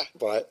you later.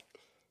 Bye.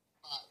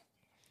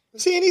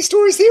 Was there any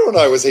stories there or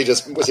no? Was he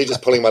just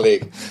pulling my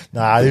leg?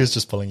 Nah, he was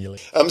just pulling your leg.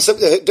 So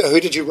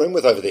who did you room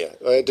with over there?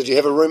 Did you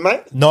have a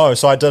roommate? No,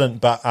 so I didn't,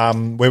 but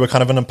we were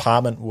kind of in an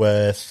apartment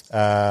with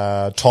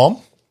Tom.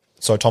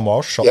 So Tom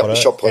Walsh, shot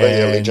putter,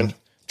 legend.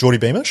 Geordie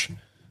Beamish,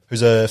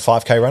 who's a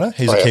 5K runner.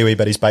 He's a Kiwi,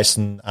 but he's based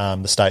in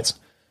the States.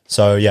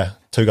 So, yeah,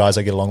 two guys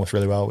I get along with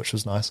really well, which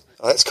was nice.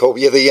 Oh, that's cool.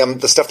 Yeah,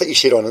 the stuff that you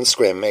shared on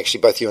Instagram, actually,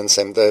 both you and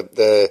Sam,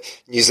 the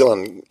New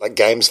Zealand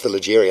games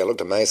village area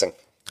looked amazing.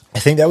 I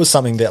think that was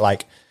something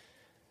that,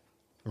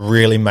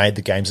 really made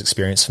the games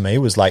experience for me,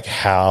 was,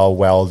 how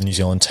well the New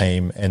Zealand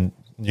team and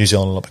New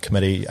Zealand Olympic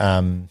Committee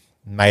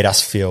made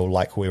us feel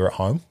like we were at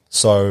home.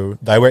 So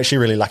they were actually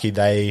really lucky.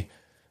 They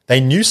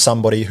knew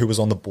somebody who was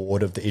on the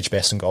board of the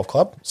Edgbaston Golf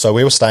Club. So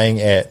we were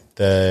staying at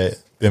the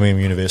Birmingham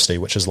University,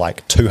 which is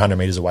 200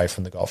 metres away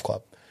from the golf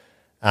club.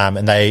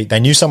 And they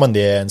knew someone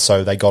there, and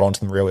so they got onto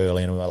them real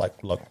early, and we were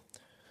like, look,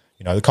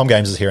 the Com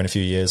Games is here in a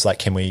few years.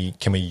 Can we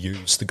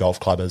use the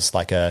golf club as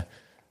a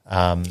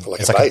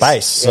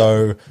base?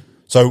 Yeah.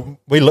 So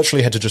we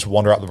literally had to just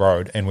wander up the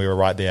road, and we were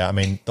right there. I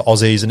mean, the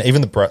Aussies and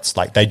even the Brits,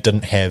 they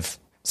didn't have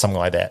something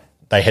like that.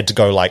 They had to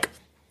go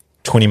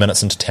 20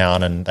 minutes into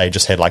town, and they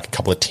just had a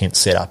couple of tents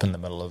set up in the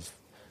middle of,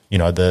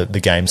 the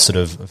games sort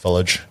of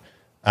village.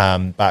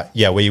 But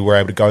yeah, we were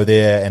able to go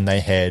there, and they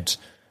had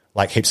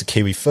heaps of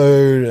Kiwi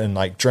food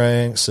and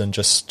drinks and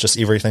just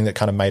everything that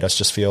kind of made us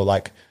just feel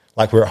like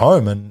we're at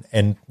home, and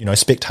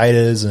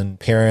spectators and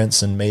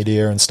parents and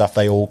media and stuff,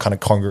 they all kind of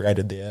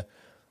congregated there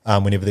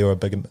whenever there were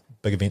big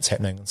events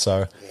happening.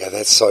 So yeah,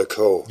 that's so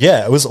cool.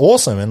 Yeah, it was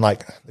awesome. And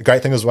the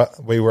great thing was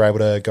we were able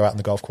to go out in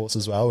the golf course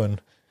as well and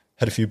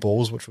hit a few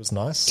balls, which was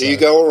nice. Do you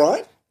go all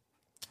right?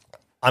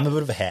 I'm a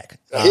bit of a hack.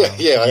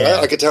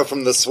 I could tell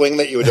from the swing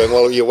that you were doing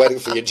while you were waiting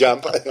for your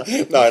jump.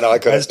 No, I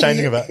couldn't. It's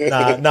changing a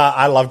bit. No,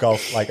 I love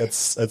golf.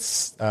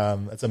 It's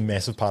a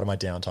massive part of my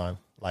downtime.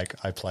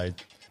 I played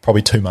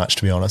probably too much,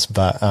 to be honest,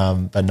 but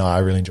no, I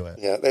really enjoy it.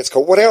 Yeah, that's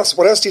cool. What else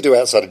do you do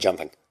outside of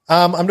jumping?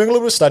 I'm doing a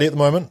little bit of study at the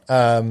moment.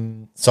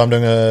 So I'm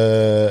doing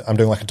a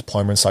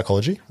diploma in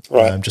psychology,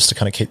 right? Just to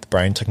kind of keep the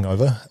brain ticking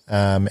over.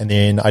 And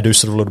then I do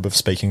sort of a little bit of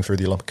speaking through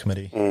the Olympic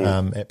Committee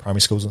at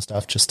primary schools and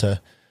stuff, just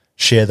to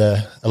share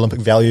the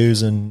Olympic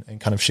values and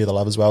kind of share the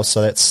love as well.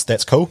 So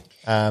that's cool.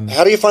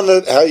 How do you find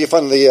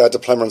the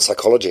diploma in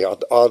psychology? I've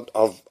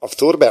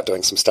thought about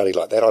doing some study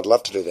like that. I'd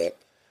love to do that.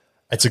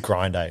 It's a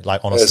grind,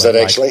 honestly. Is it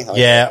actually?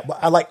 Okay. Yeah,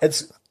 I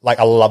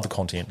love the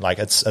content.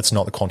 It's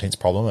not the content's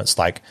problem. It's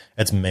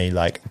it's me.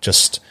 I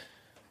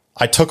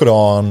took it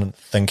on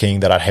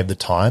thinking that I'd have the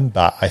time,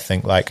 but I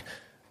think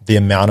the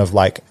amount of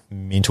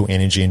mental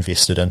energy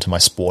invested into my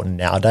sport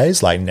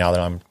nowadays, now that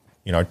I'm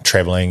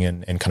traveling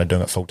and kind of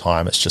doing it full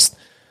time, it's just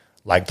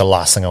the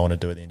last thing I want to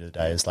do at the end of the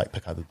day is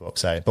pick up the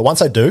books. But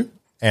once I do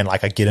and I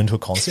get into a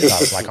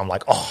concept, I'm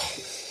like, oh,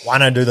 why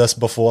don't I do this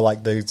before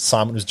like the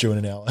assignment was due in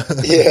an hour?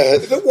 Yeah,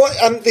 but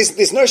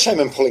there's no shame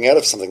in pulling out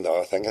of something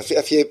though. I think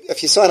if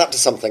you sign up to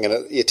something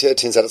and it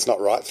turns out it's not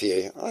right for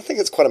you, I think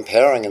it's quite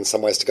empowering in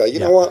some ways to go, you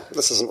know what,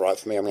 this isn't right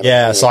for me. I'm going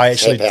to so I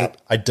actually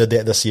did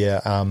that this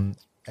year.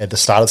 At the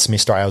start of the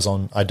semester,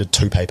 I did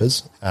 2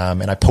 papers,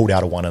 and I pulled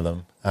out of one of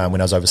them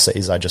when I was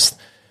overseas. I just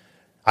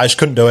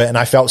couldn't do it, and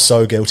I felt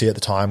so guilty at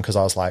the time because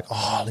I was like,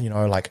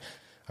 like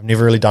I've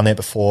never really done that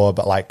before,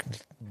 but like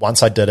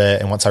once I did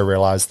it and once I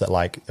realized that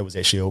like it was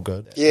actually all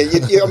good. Yeah,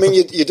 I mean,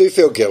 you do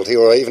feel guilty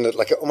or even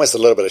like almost a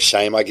little bit of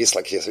shame, I guess,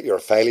 like you're a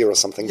failure or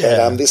something.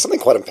 Yeah. But there's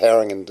something quite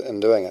empowering in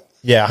doing it.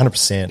 Yeah,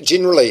 100%.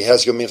 Generally,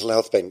 how's your mental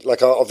health been?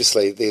 Like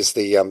obviously there's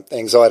the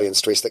anxiety and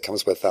stress that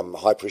comes with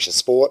high pressure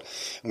sport.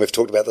 And we've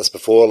talked about this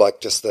before,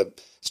 like just the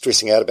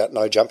stressing out about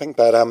no jumping.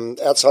 But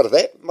outside of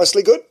that,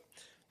 mostly good?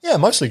 Yeah,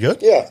 mostly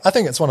good. Yeah. I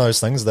think it's one of those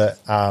things that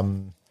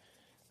I'm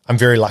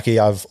very lucky.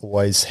 I've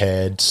always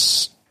had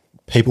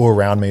people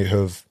around me who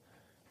have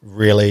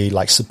really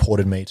like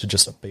supported me to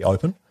just be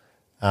open.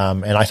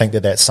 And I think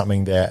that that's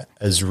something that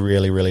is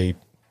really, really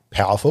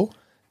powerful.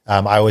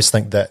 I always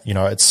think that,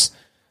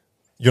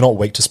 you're not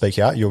weak to speak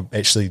out. You're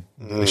actually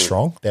really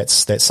strong.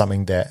 That's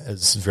something that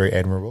is very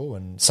admirable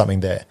and something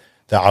that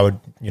I would,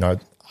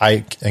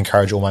 I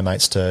encourage all my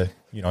mates to,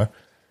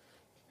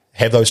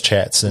 have those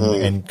chats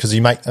and because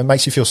it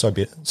makes you feel so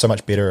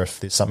much better if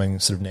there's something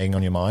sort of nagging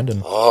on your mind.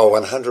 And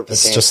 100%.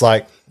 It's just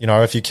like,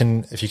 if you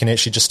can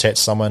actually just chat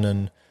to someone.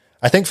 And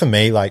I think for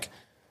me, like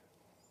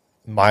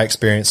my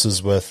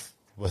experiences with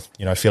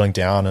feeling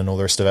down and all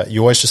the rest of it,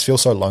 you always just feel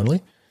so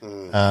lonely.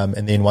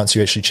 And then once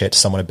you actually chat to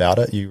someone about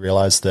it, you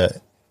realize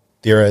that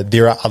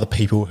there are other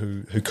people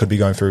who could be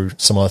going through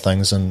similar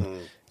things,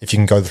 and if you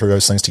can go through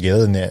those things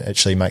together, then that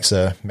actually makes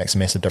a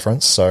massive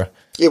difference. So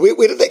yeah,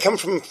 where did that come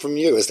from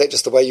you? Is that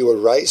just the way you were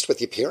raised with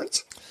your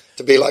parents,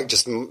 to be like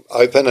just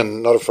open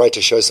and not afraid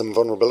to show some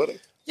vulnerability?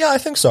 Yeah, I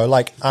think so.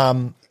 Like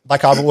I've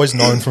always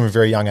known from a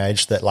very young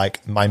age that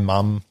like my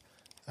mum,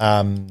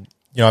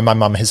 my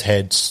mum has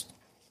had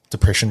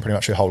depression pretty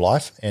much her whole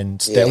life, and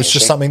that was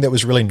just something that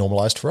was really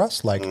normalized for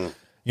us. Like,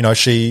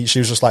 she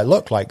was just like,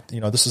 look, like,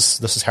 this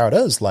is how it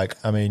is. Like,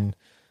 I mean,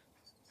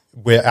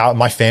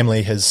 my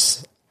family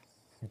has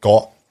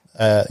got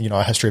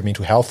a history of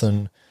mental health,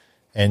 and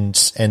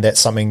that's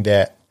something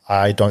that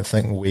I don't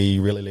think we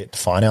really let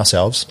define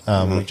ourselves.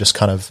 We just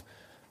kind of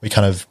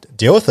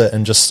deal with it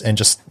and just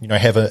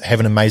have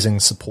an amazing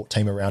support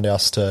team around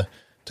us to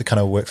kind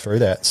of work through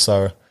that.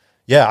 So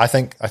yeah, I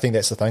think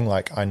that's the thing.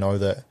 Like, I know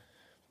that,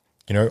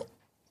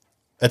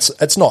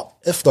 it's not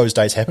if those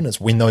days happen, it's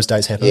when those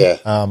days happen. Yeah.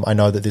 I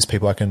know that there's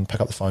people I can pick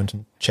up the phone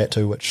and chat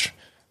to, which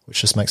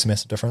just makes a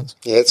massive difference.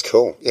 Yeah, it's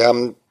cool.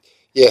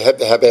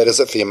 How bad is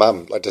it for your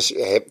mum? Like, does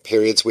she have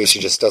periods where she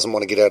just doesn't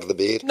want to get out of the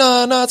bed?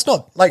 No, it's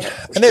not. Like,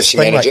 and does she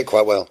manage it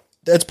quite well?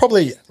 It's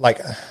probably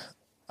like,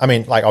 I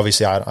mean, like,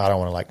 obviously I don't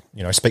want to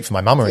like, speak for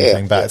my mum or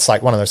anything, but it's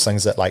like one of those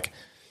things that like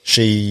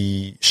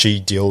she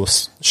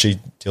deals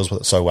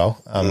with it so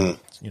well.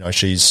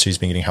 She's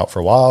been getting help for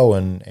a while,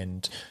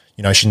 and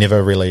she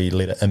never really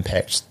let it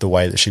impact the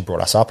way that she brought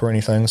us up or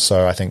anything.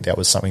 So I think that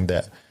was something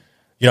that,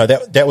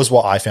 that was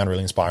what I found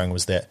really inspiring,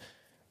 was that,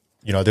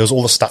 there was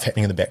all the stuff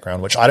happening in the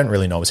background, which I didn't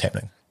really know was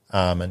happening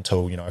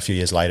until, a few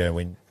years later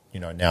when,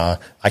 now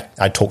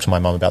I talk to my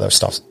mum about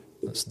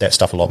that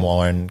stuff a lot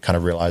more and kind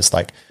of realized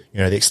like,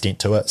 the extent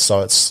to it.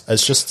 So it's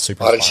just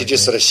super. Did she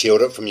just sort of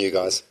shield it from you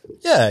guys?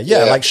 Yeah.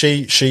 Like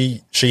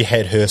she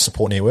had her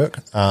support network,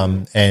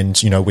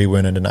 and we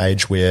weren't at an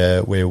age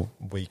where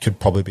we could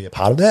probably be a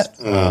part of that.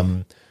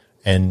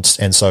 And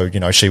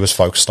so she was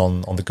focused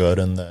on the good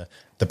and the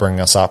bringing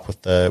us up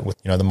with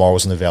the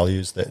morals and the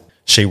values that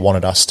she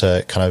wanted us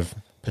to kind of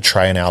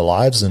portray in our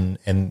lives, and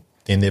then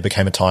there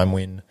became a time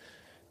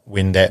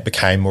when that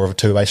became more of a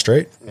two-way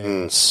street.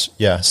 And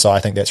so I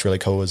think that's really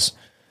cool. Is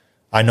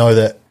I know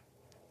that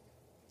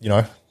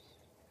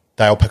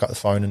they'll pick up the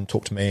phone and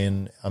talk to me,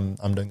 and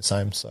I'm doing the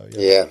same. So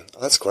yeah,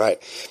 that's great.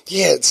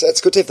 Yeah,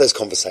 it's good to have those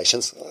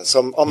conversations.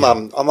 So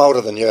I'm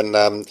older than you,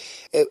 and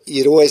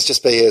you'd always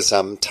just be as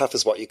tough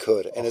as what you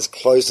could and as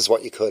closed as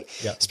what you could.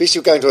 Yeah.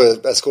 Especially going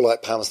to a school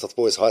like Palmerston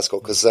Boys High School,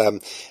 because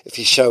if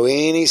you show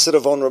any sort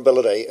of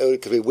vulnerability,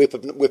 it could be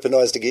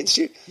weaponized against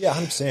you. Yeah,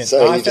 100%.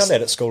 So I found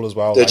that at school as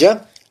well. Did you?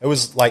 It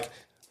was like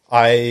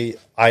I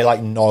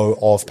like know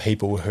of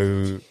people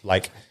who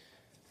like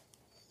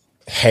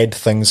had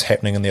things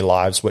happening in their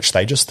lives which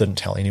they just didn't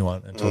tell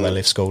anyone until they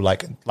left school.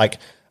 Like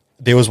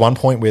there was one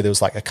point where there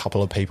was like a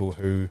couple of people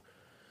who,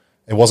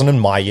 it wasn't in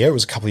my year, it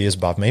was a couple of years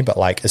above me, but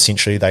like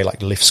essentially they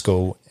like left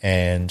school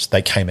and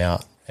they came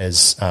out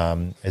as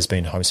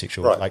being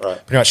homosexual,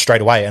 pretty much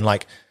straight away. And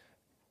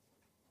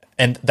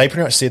they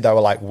pretty much said they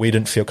were like, we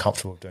didn't feel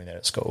comfortable doing that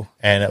at school.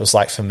 And it was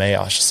like, for me,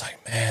 I was just like,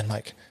 man,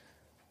 like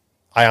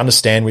I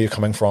understand where you're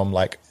coming from,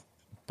 like,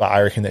 but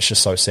I reckon that's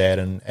just so sad,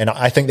 and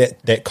I think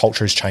that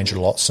culture has changed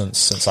a lot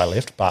since I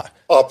left. But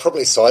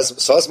probably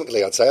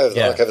seismically, I'd say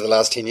over the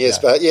last 10 years.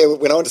 Yeah. But yeah,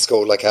 when I went to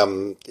school, like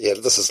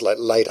this is like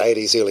late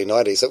 80s, early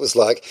 90s. It was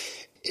like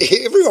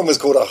everyone was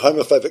called a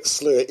homophobic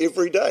slur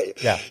every day.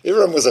 Yeah.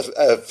 Everyone was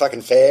a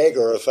fucking fag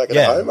or a fucking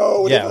homo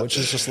or whatever. Yeah, which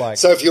is just like...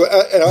 So if you...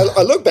 and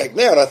I look back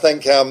now and I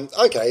think,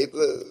 okay,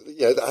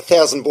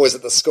 1,000 boys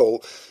at the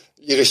school,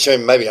 you'd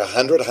assume maybe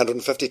 100,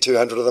 150,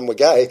 200 of them were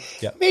gay.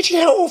 Yeah.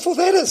 Imagine how awful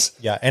that is.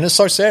 Yeah, and it's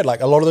so sad.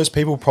 Like, a lot of those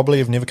people probably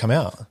have never come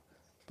out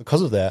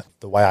because of that.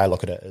 The way I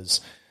look at it is,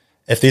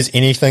 if there's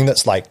anything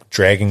that's like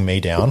dragging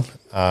me down,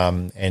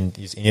 and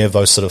there's any of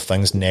those sort of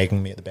things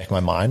nagging me at the back of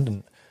my mind,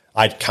 and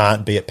I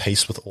can't be at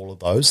peace with all of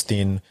those,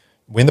 then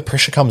when the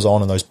pressure comes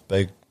on and those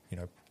big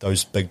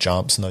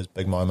jumps and those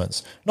big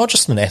moments, not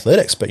just in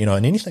athletics, but, in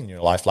anything in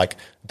your life, like,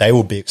 they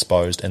will be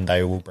exposed and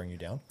they will bring you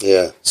down.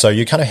 Yeah. So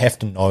you kind of have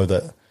to know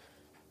that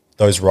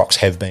those rocks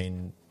have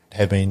been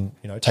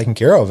taken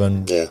care of,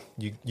 and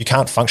you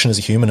can't function as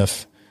a human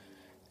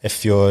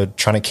if you're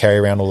trying to carry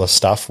around all this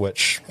stuff,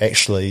 which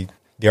actually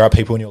there are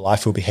people in your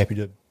life who will be happy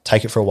to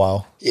take it for a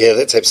while. Yeah,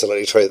 that's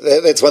absolutely true.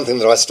 That's one thing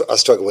that I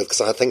struggle with, because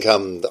I think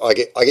I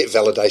get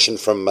validation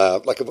from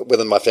like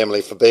within my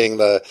family for being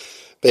the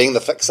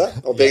fixer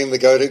or being the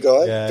go-to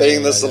guy,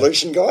 being the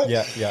solution guy.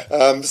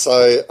 Yeah.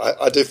 So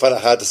I do find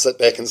it hard to sit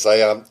back and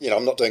say,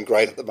 I'm not doing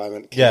great at the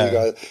moment. Can you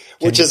go?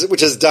 Which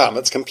is dumb.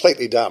 It's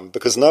completely dumb,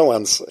 because no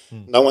one's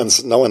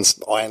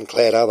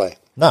ironclad, are they?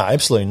 No,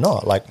 absolutely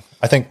not. Like,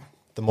 I think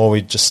the more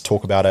we just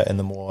talk about it and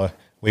the more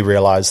we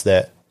realise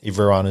that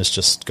everyone is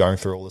just going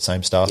through all the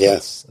same stuff. Yeah.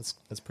 It's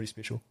pretty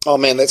special. Oh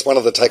man, that's one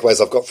of the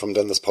takeaways I've got from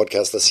doing this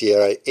podcast this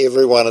year.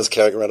 Everyone is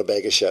carrying around a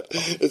bag of shit.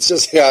 It's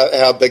just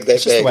how big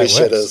that bag of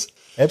shit is.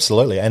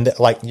 Absolutely. And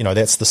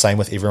that's the same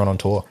with everyone on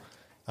tour.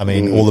 I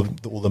mean, all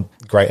the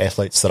great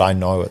athletes that I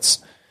know,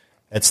 it's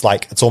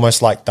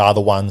almost like they're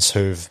the ones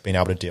who've been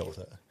able to deal with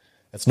it.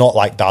 It's not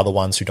like they're the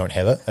ones who don't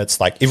have it.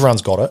 It's like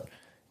everyone's got it.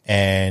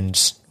 And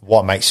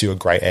what makes you a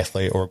great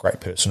athlete or a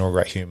great person or a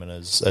great human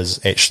is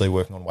actually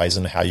working on ways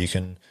in how you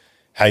can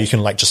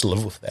like just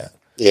live with that,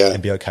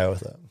 and be okay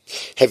with it.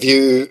 Have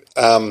you?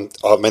 I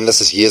mean,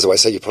 this is years away,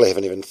 so you probably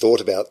haven't even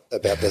thought about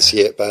this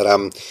yet. But I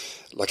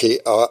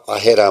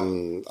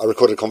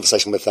recorded a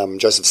conversation with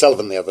Joseph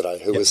Sullivan the other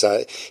day, who was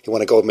he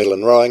won a gold medal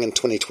in rowing in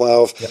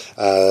 2012.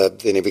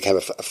 Then he became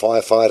a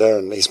firefighter,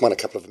 and he's won a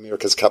couple of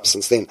America's Cups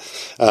since then.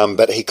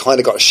 But he kind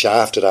of got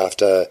shafted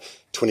after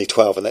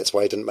 2012, and that's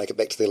why he didn't make it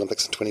back to the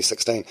Olympics in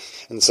 2016,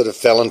 and sort of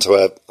fell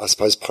into I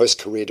suppose,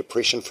 post-career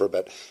depression for a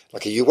bit.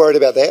 Like, are you worried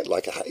about that?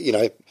 Like,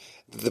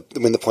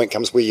 when the point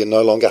comes where you're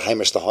no longer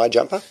Hamish the high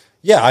jumper?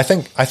 Yeah, I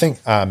think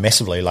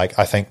massively. Like,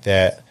 I think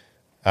that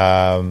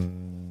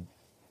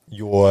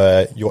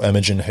your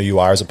image and who you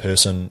are as a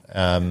person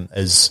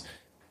is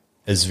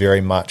very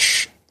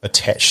much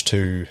attached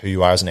to who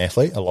you are as an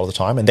athlete a lot of the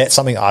time, and that's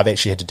something I've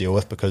actually had to deal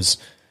with, because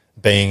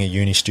being a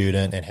uni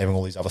student and having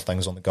all these other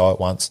things on the go at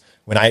once,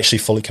 when I actually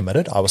fully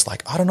committed, I was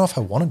like, I don't know if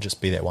I want to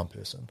just be that one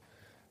person.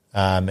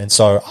 And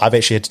so I've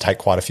actually had to take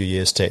quite a few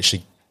years to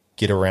actually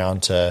get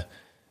around to,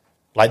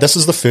 like, this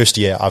is the first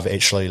year I've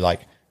actually,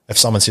 like, if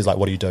someone says, like,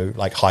 what do you do?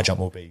 Like, high jump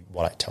will be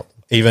what I tell them.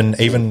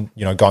 Even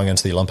going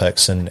into the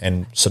Olympics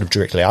and sort of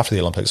directly after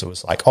the Olympics, it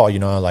was like,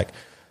 like,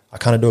 I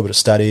kind of do a bit of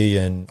study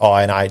and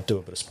I do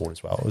a bit of sport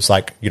as well. It was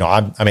like,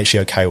 I'm actually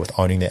okay with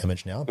owning that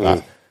image now.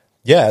 But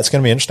yeah, it's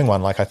going to be an interesting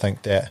one. Like, I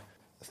think that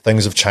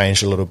things have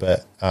changed a little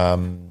bit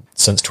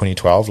since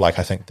 2012. Like,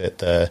 I think that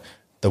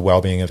the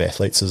well-being of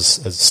athletes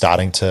is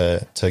starting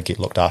to get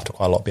looked after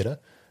quite a lot better.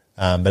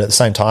 But at the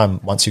same time,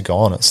 once you go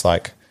on, it's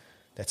like,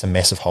 that's a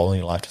massive hole in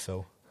your life to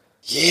fill.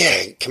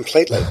 Yeah,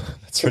 completely.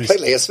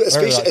 Completely.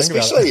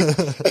 Especially.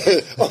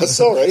 Oh,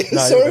 sorry. No,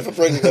 sorry for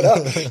bringing it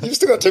up. You've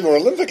still got 2 more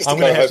Olympics to go. I'm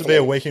going to have to be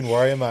a weekend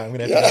warrior, mate. I'm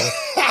going to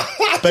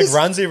have to big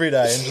runs every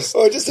day.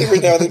 And just every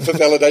now and then for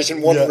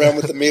validation, wander around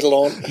with the medal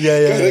on.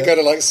 Go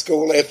to like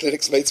school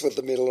athletics meets with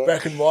the medal on.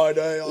 Back in my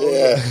day.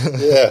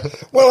 Yeah.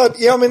 Well,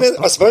 I mean,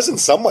 I suppose in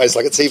some ways,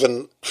 like, it's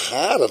even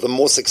harder the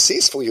more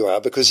successful you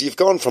are, because you've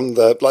gone from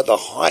the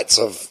heights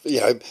of,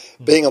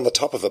 being on the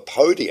top of a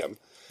podium.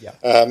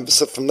 Yeah.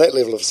 So from that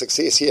level of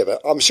success,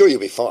 but I'm sure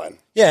you'll be fine.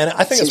 Yeah, and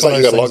I think it's like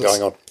you've got a lot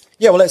going on.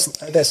 Yeah, well, that's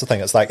the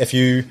thing. It's like, if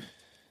you're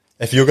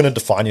going to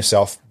define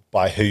yourself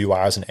by who you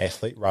are as an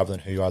athlete rather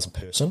than who you are as a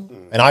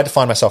person, and I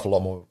define myself a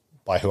lot more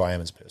by who I am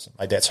as a person.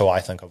 Like, that's who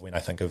I think of when I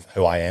think of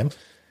who I am.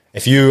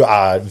 If you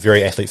are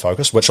very athlete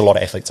focused, which a lot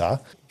of athletes are,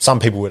 some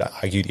people would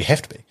argue you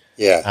have to be.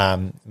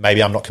 Yeah.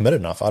 Maybe I'm not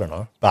committed enough. I don't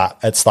know, but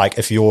it's like,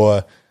 if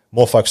you're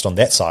more focused on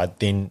that side,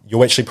 then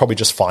you'll actually probably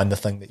just find the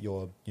thing that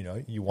you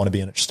want to be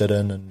interested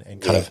in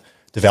and kind of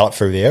develop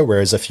through there.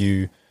 Whereas if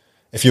you've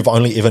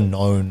only ever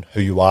known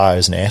who you are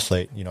as an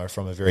athlete,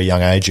 from a very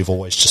young age, you've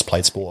always just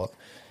played sport.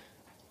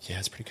 Yeah,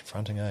 it's pretty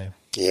confronting, eh?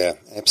 Yeah,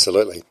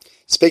 absolutely.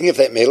 Speaking of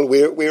that medal,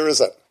 where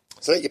is it?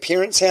 Is it at your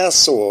parents'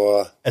 house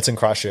or? It's in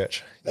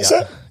Christchurch. Is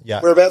it?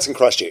 Yeah. Whereabouts in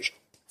Christchurch?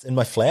 It's in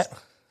my flat,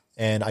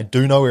 and I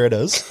do know where it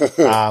is. Please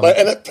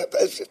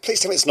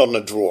tell me it's not in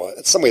a drawer.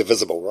 It's somewhere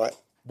visible, right?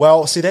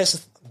 Well, see,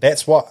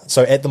 that's what.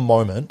 So at the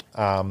moment,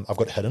 I've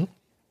got it hidden.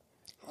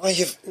 Oh,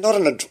 you've not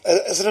in a.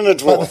 Is it in a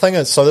drawer? But the thing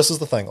is, so this is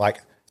the thing.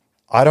 Like,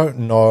 I don't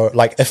know.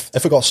 Like, if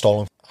it got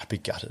stolen, I'd be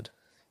gutted.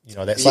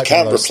 that's you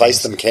can't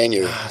replace them, can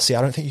you? See,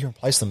 I don't think you can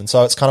replace them, and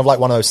so it's kind of like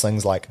one of those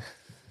things. Like,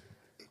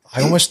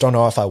 I almost don't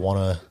know if I want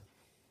to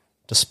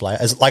display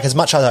as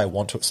much as I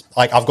want to.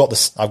 Like, I've got the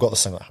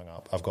singlet hung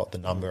up. I've got the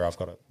number. I've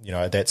got it.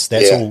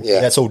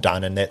 That's all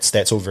done, and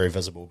that's all very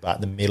visible.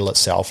 But the medal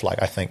itself,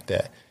 like, I think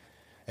that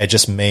it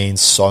just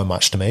means so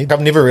much to me.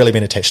 I've never really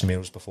been attached to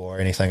medals before or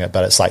anything,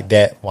 but it's like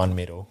that one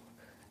medal.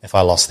 If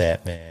I lost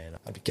that, man,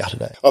 I'd be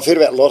gutted. I've heard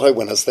about lotto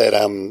winners that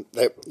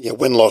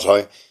win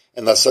lotto,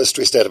 and they're so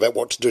stressed out about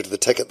what to do to the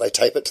ticket, they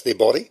tape it to their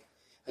body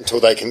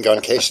until they can go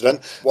and cash it in.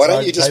 Why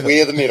don't you just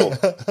wear the medal?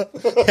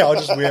 Yeah, I'll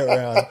just wear it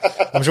around.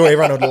 I'm sure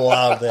everyone would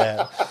love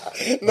that.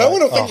 No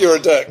one will think you're a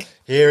dick.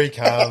 Here he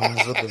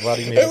comes with the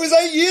bloody medal. It was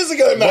 8 years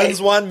ago, mate.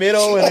 Wins one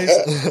medal, and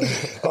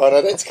he's. Oh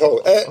no, that's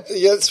cool.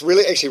 It's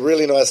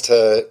really nice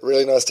to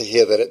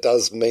hear that it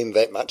does mean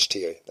that much to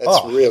you.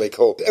 That's really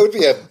cool. It would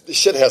be a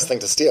shithouse thing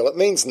to steal. It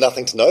means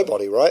nothing to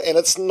nobody, right? And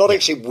it's not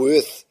actually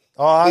worth.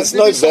 There's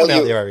no value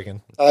out there, I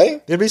reckon.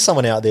 There'd be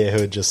someone out there who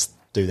would just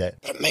do that.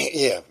 But man,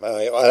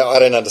 I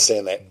don't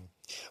understand that.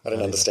 I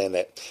don't understand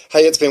that.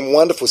 Hey, it's been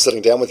wonderful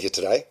sitting down with you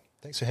today.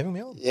 Thanks for having me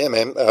on. Yeah,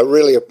 man. I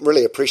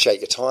really appreciate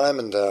your time.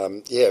 And,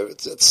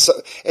 it's so,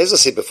 as I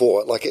said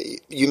before, like,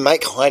 you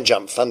make high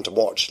jump fun to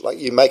watch. Like,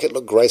 you make it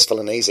look graceful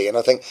and easy. And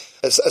I think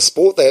it's a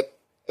sport that,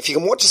 if you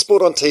can watch a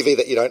sport on TV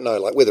that you don't know,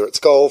 like whether it's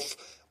golf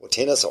or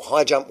tennis or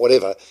high jump,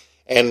 whatever,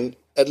 and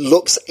it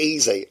looks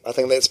easy, I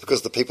think that's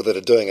because the people that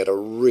are doing it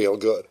are real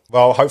good.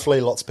 Well,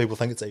 hopefully lots of people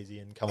think it's easy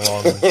and come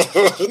along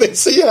and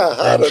see how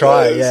hard and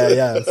try it it. is.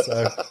 Yeah.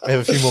 So we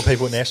have a few more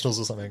people at Nationals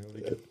or something. It'll be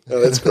good. Oh,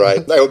 that's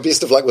great. Well,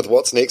 best of luck with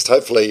what's next.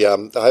 Hopefully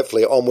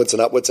onwards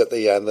and upwards at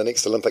the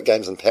next Olympic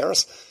Games in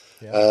Paris.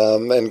 Yeah.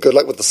 And good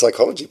luck with the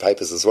psychology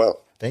papers as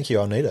well. Thank you.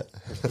 I'll need it.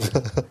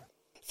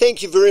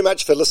 Thank you very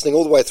much for listening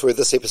all the way through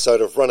this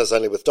episode of Runners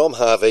Only with Dom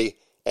Harvey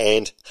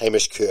and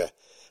Hamish Kerr.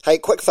 Hey,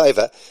 quick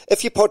favour,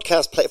 if your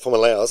podcast platform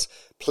allows,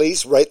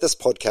 please rate this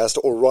podcast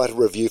or write a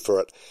review for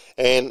it.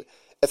 And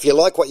if you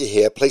like what you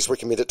hear, please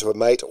recommend it to a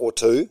mate or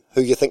two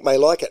who you think may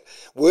like it.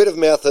 Word of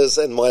mouth is,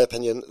 in my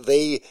opinion,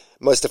 the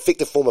most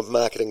effective form of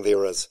marketing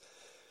there is.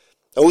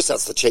 Also,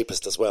 it's the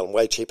cheapest as well, and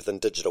way cheaper than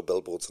digital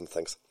billboards and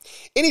things.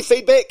 Any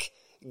feedback,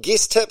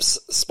 guest tips,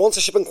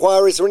 sponsorship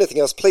inquiries, or anything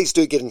else, please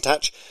do get in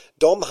touch.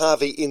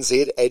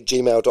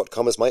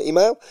 domharveynz@gmail.com is my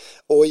email,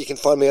 or you can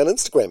find me on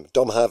Instagram,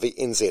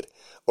 domharveynz.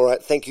 All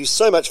right, thank you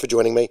so much for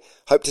joining me.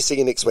 Hope to see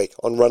you next week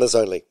on Runners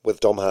Only with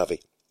Dom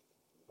Harvey.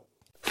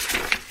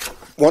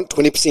 Want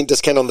 20%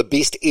 discount on the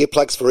best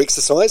earplugs for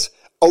exercise?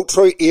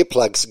 Ultra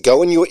earplugs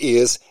go in your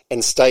ears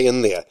and stay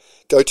in there.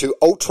 Go to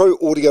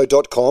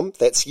ultraaudio.com,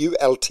 that's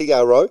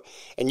ULTRO,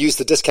 and use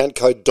the discount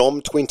code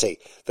DOM20.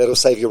 That'll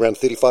save you around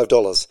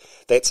 $35.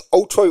 That's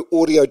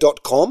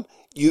ultraaudio.com,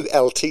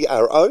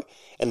 ULTRO,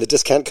 and the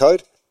discount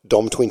code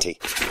DOM20.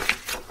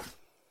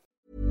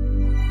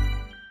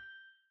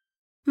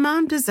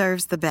 Mom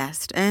deserves the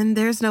best, and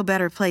there's no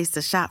better place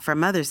to shop for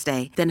Mother's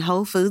Day than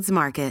Whole Foods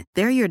Market.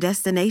 They're your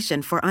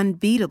destination for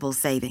unbeatable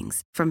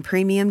savings, from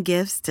premium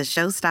gifts to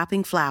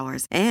show-stopping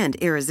flowers and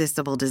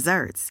irresistible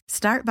desserts.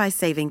 Start by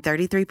saving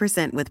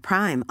 33% with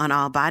Prime on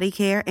all body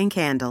care and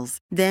candles.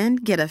 Then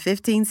get a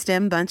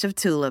 15-stem bunch of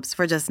tulips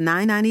for just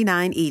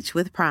 $9.99 each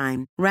with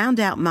Prime. Round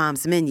out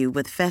Mom's menu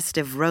with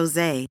festive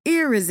rosé,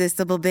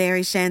 irresistible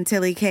berry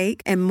chantilly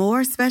cake, and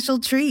more special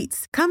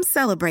treats. Come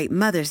celebrate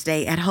Mother's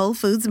Day at Whole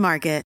Foods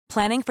Market.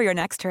 Planning for your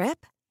next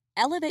trip?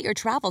 Elevate your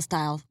travel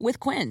style with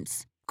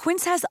Quince.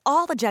 Quince has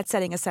all the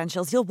jet-setting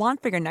essentials you'll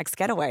want for your next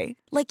getaway,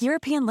 like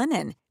European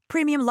linen,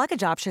 premium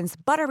luggage options,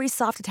 buttery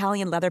soft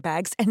Italian leather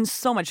bags, and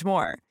so much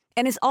more.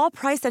 And is all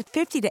priced at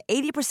 50 to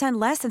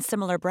 80% less than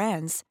similar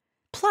brands.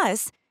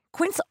 Plus,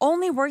 Quince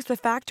only works with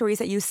factories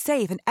that use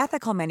safe and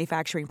ethical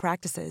manufacturing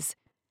practices.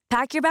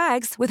 Pack your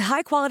bags with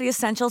high-quality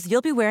essentials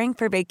you'll be wearing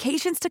for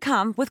vacations to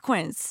come with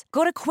Quince.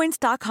 Go to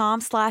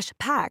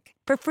quince.com/pack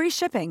for free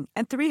shipping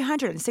and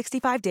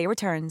 365-day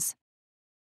returns.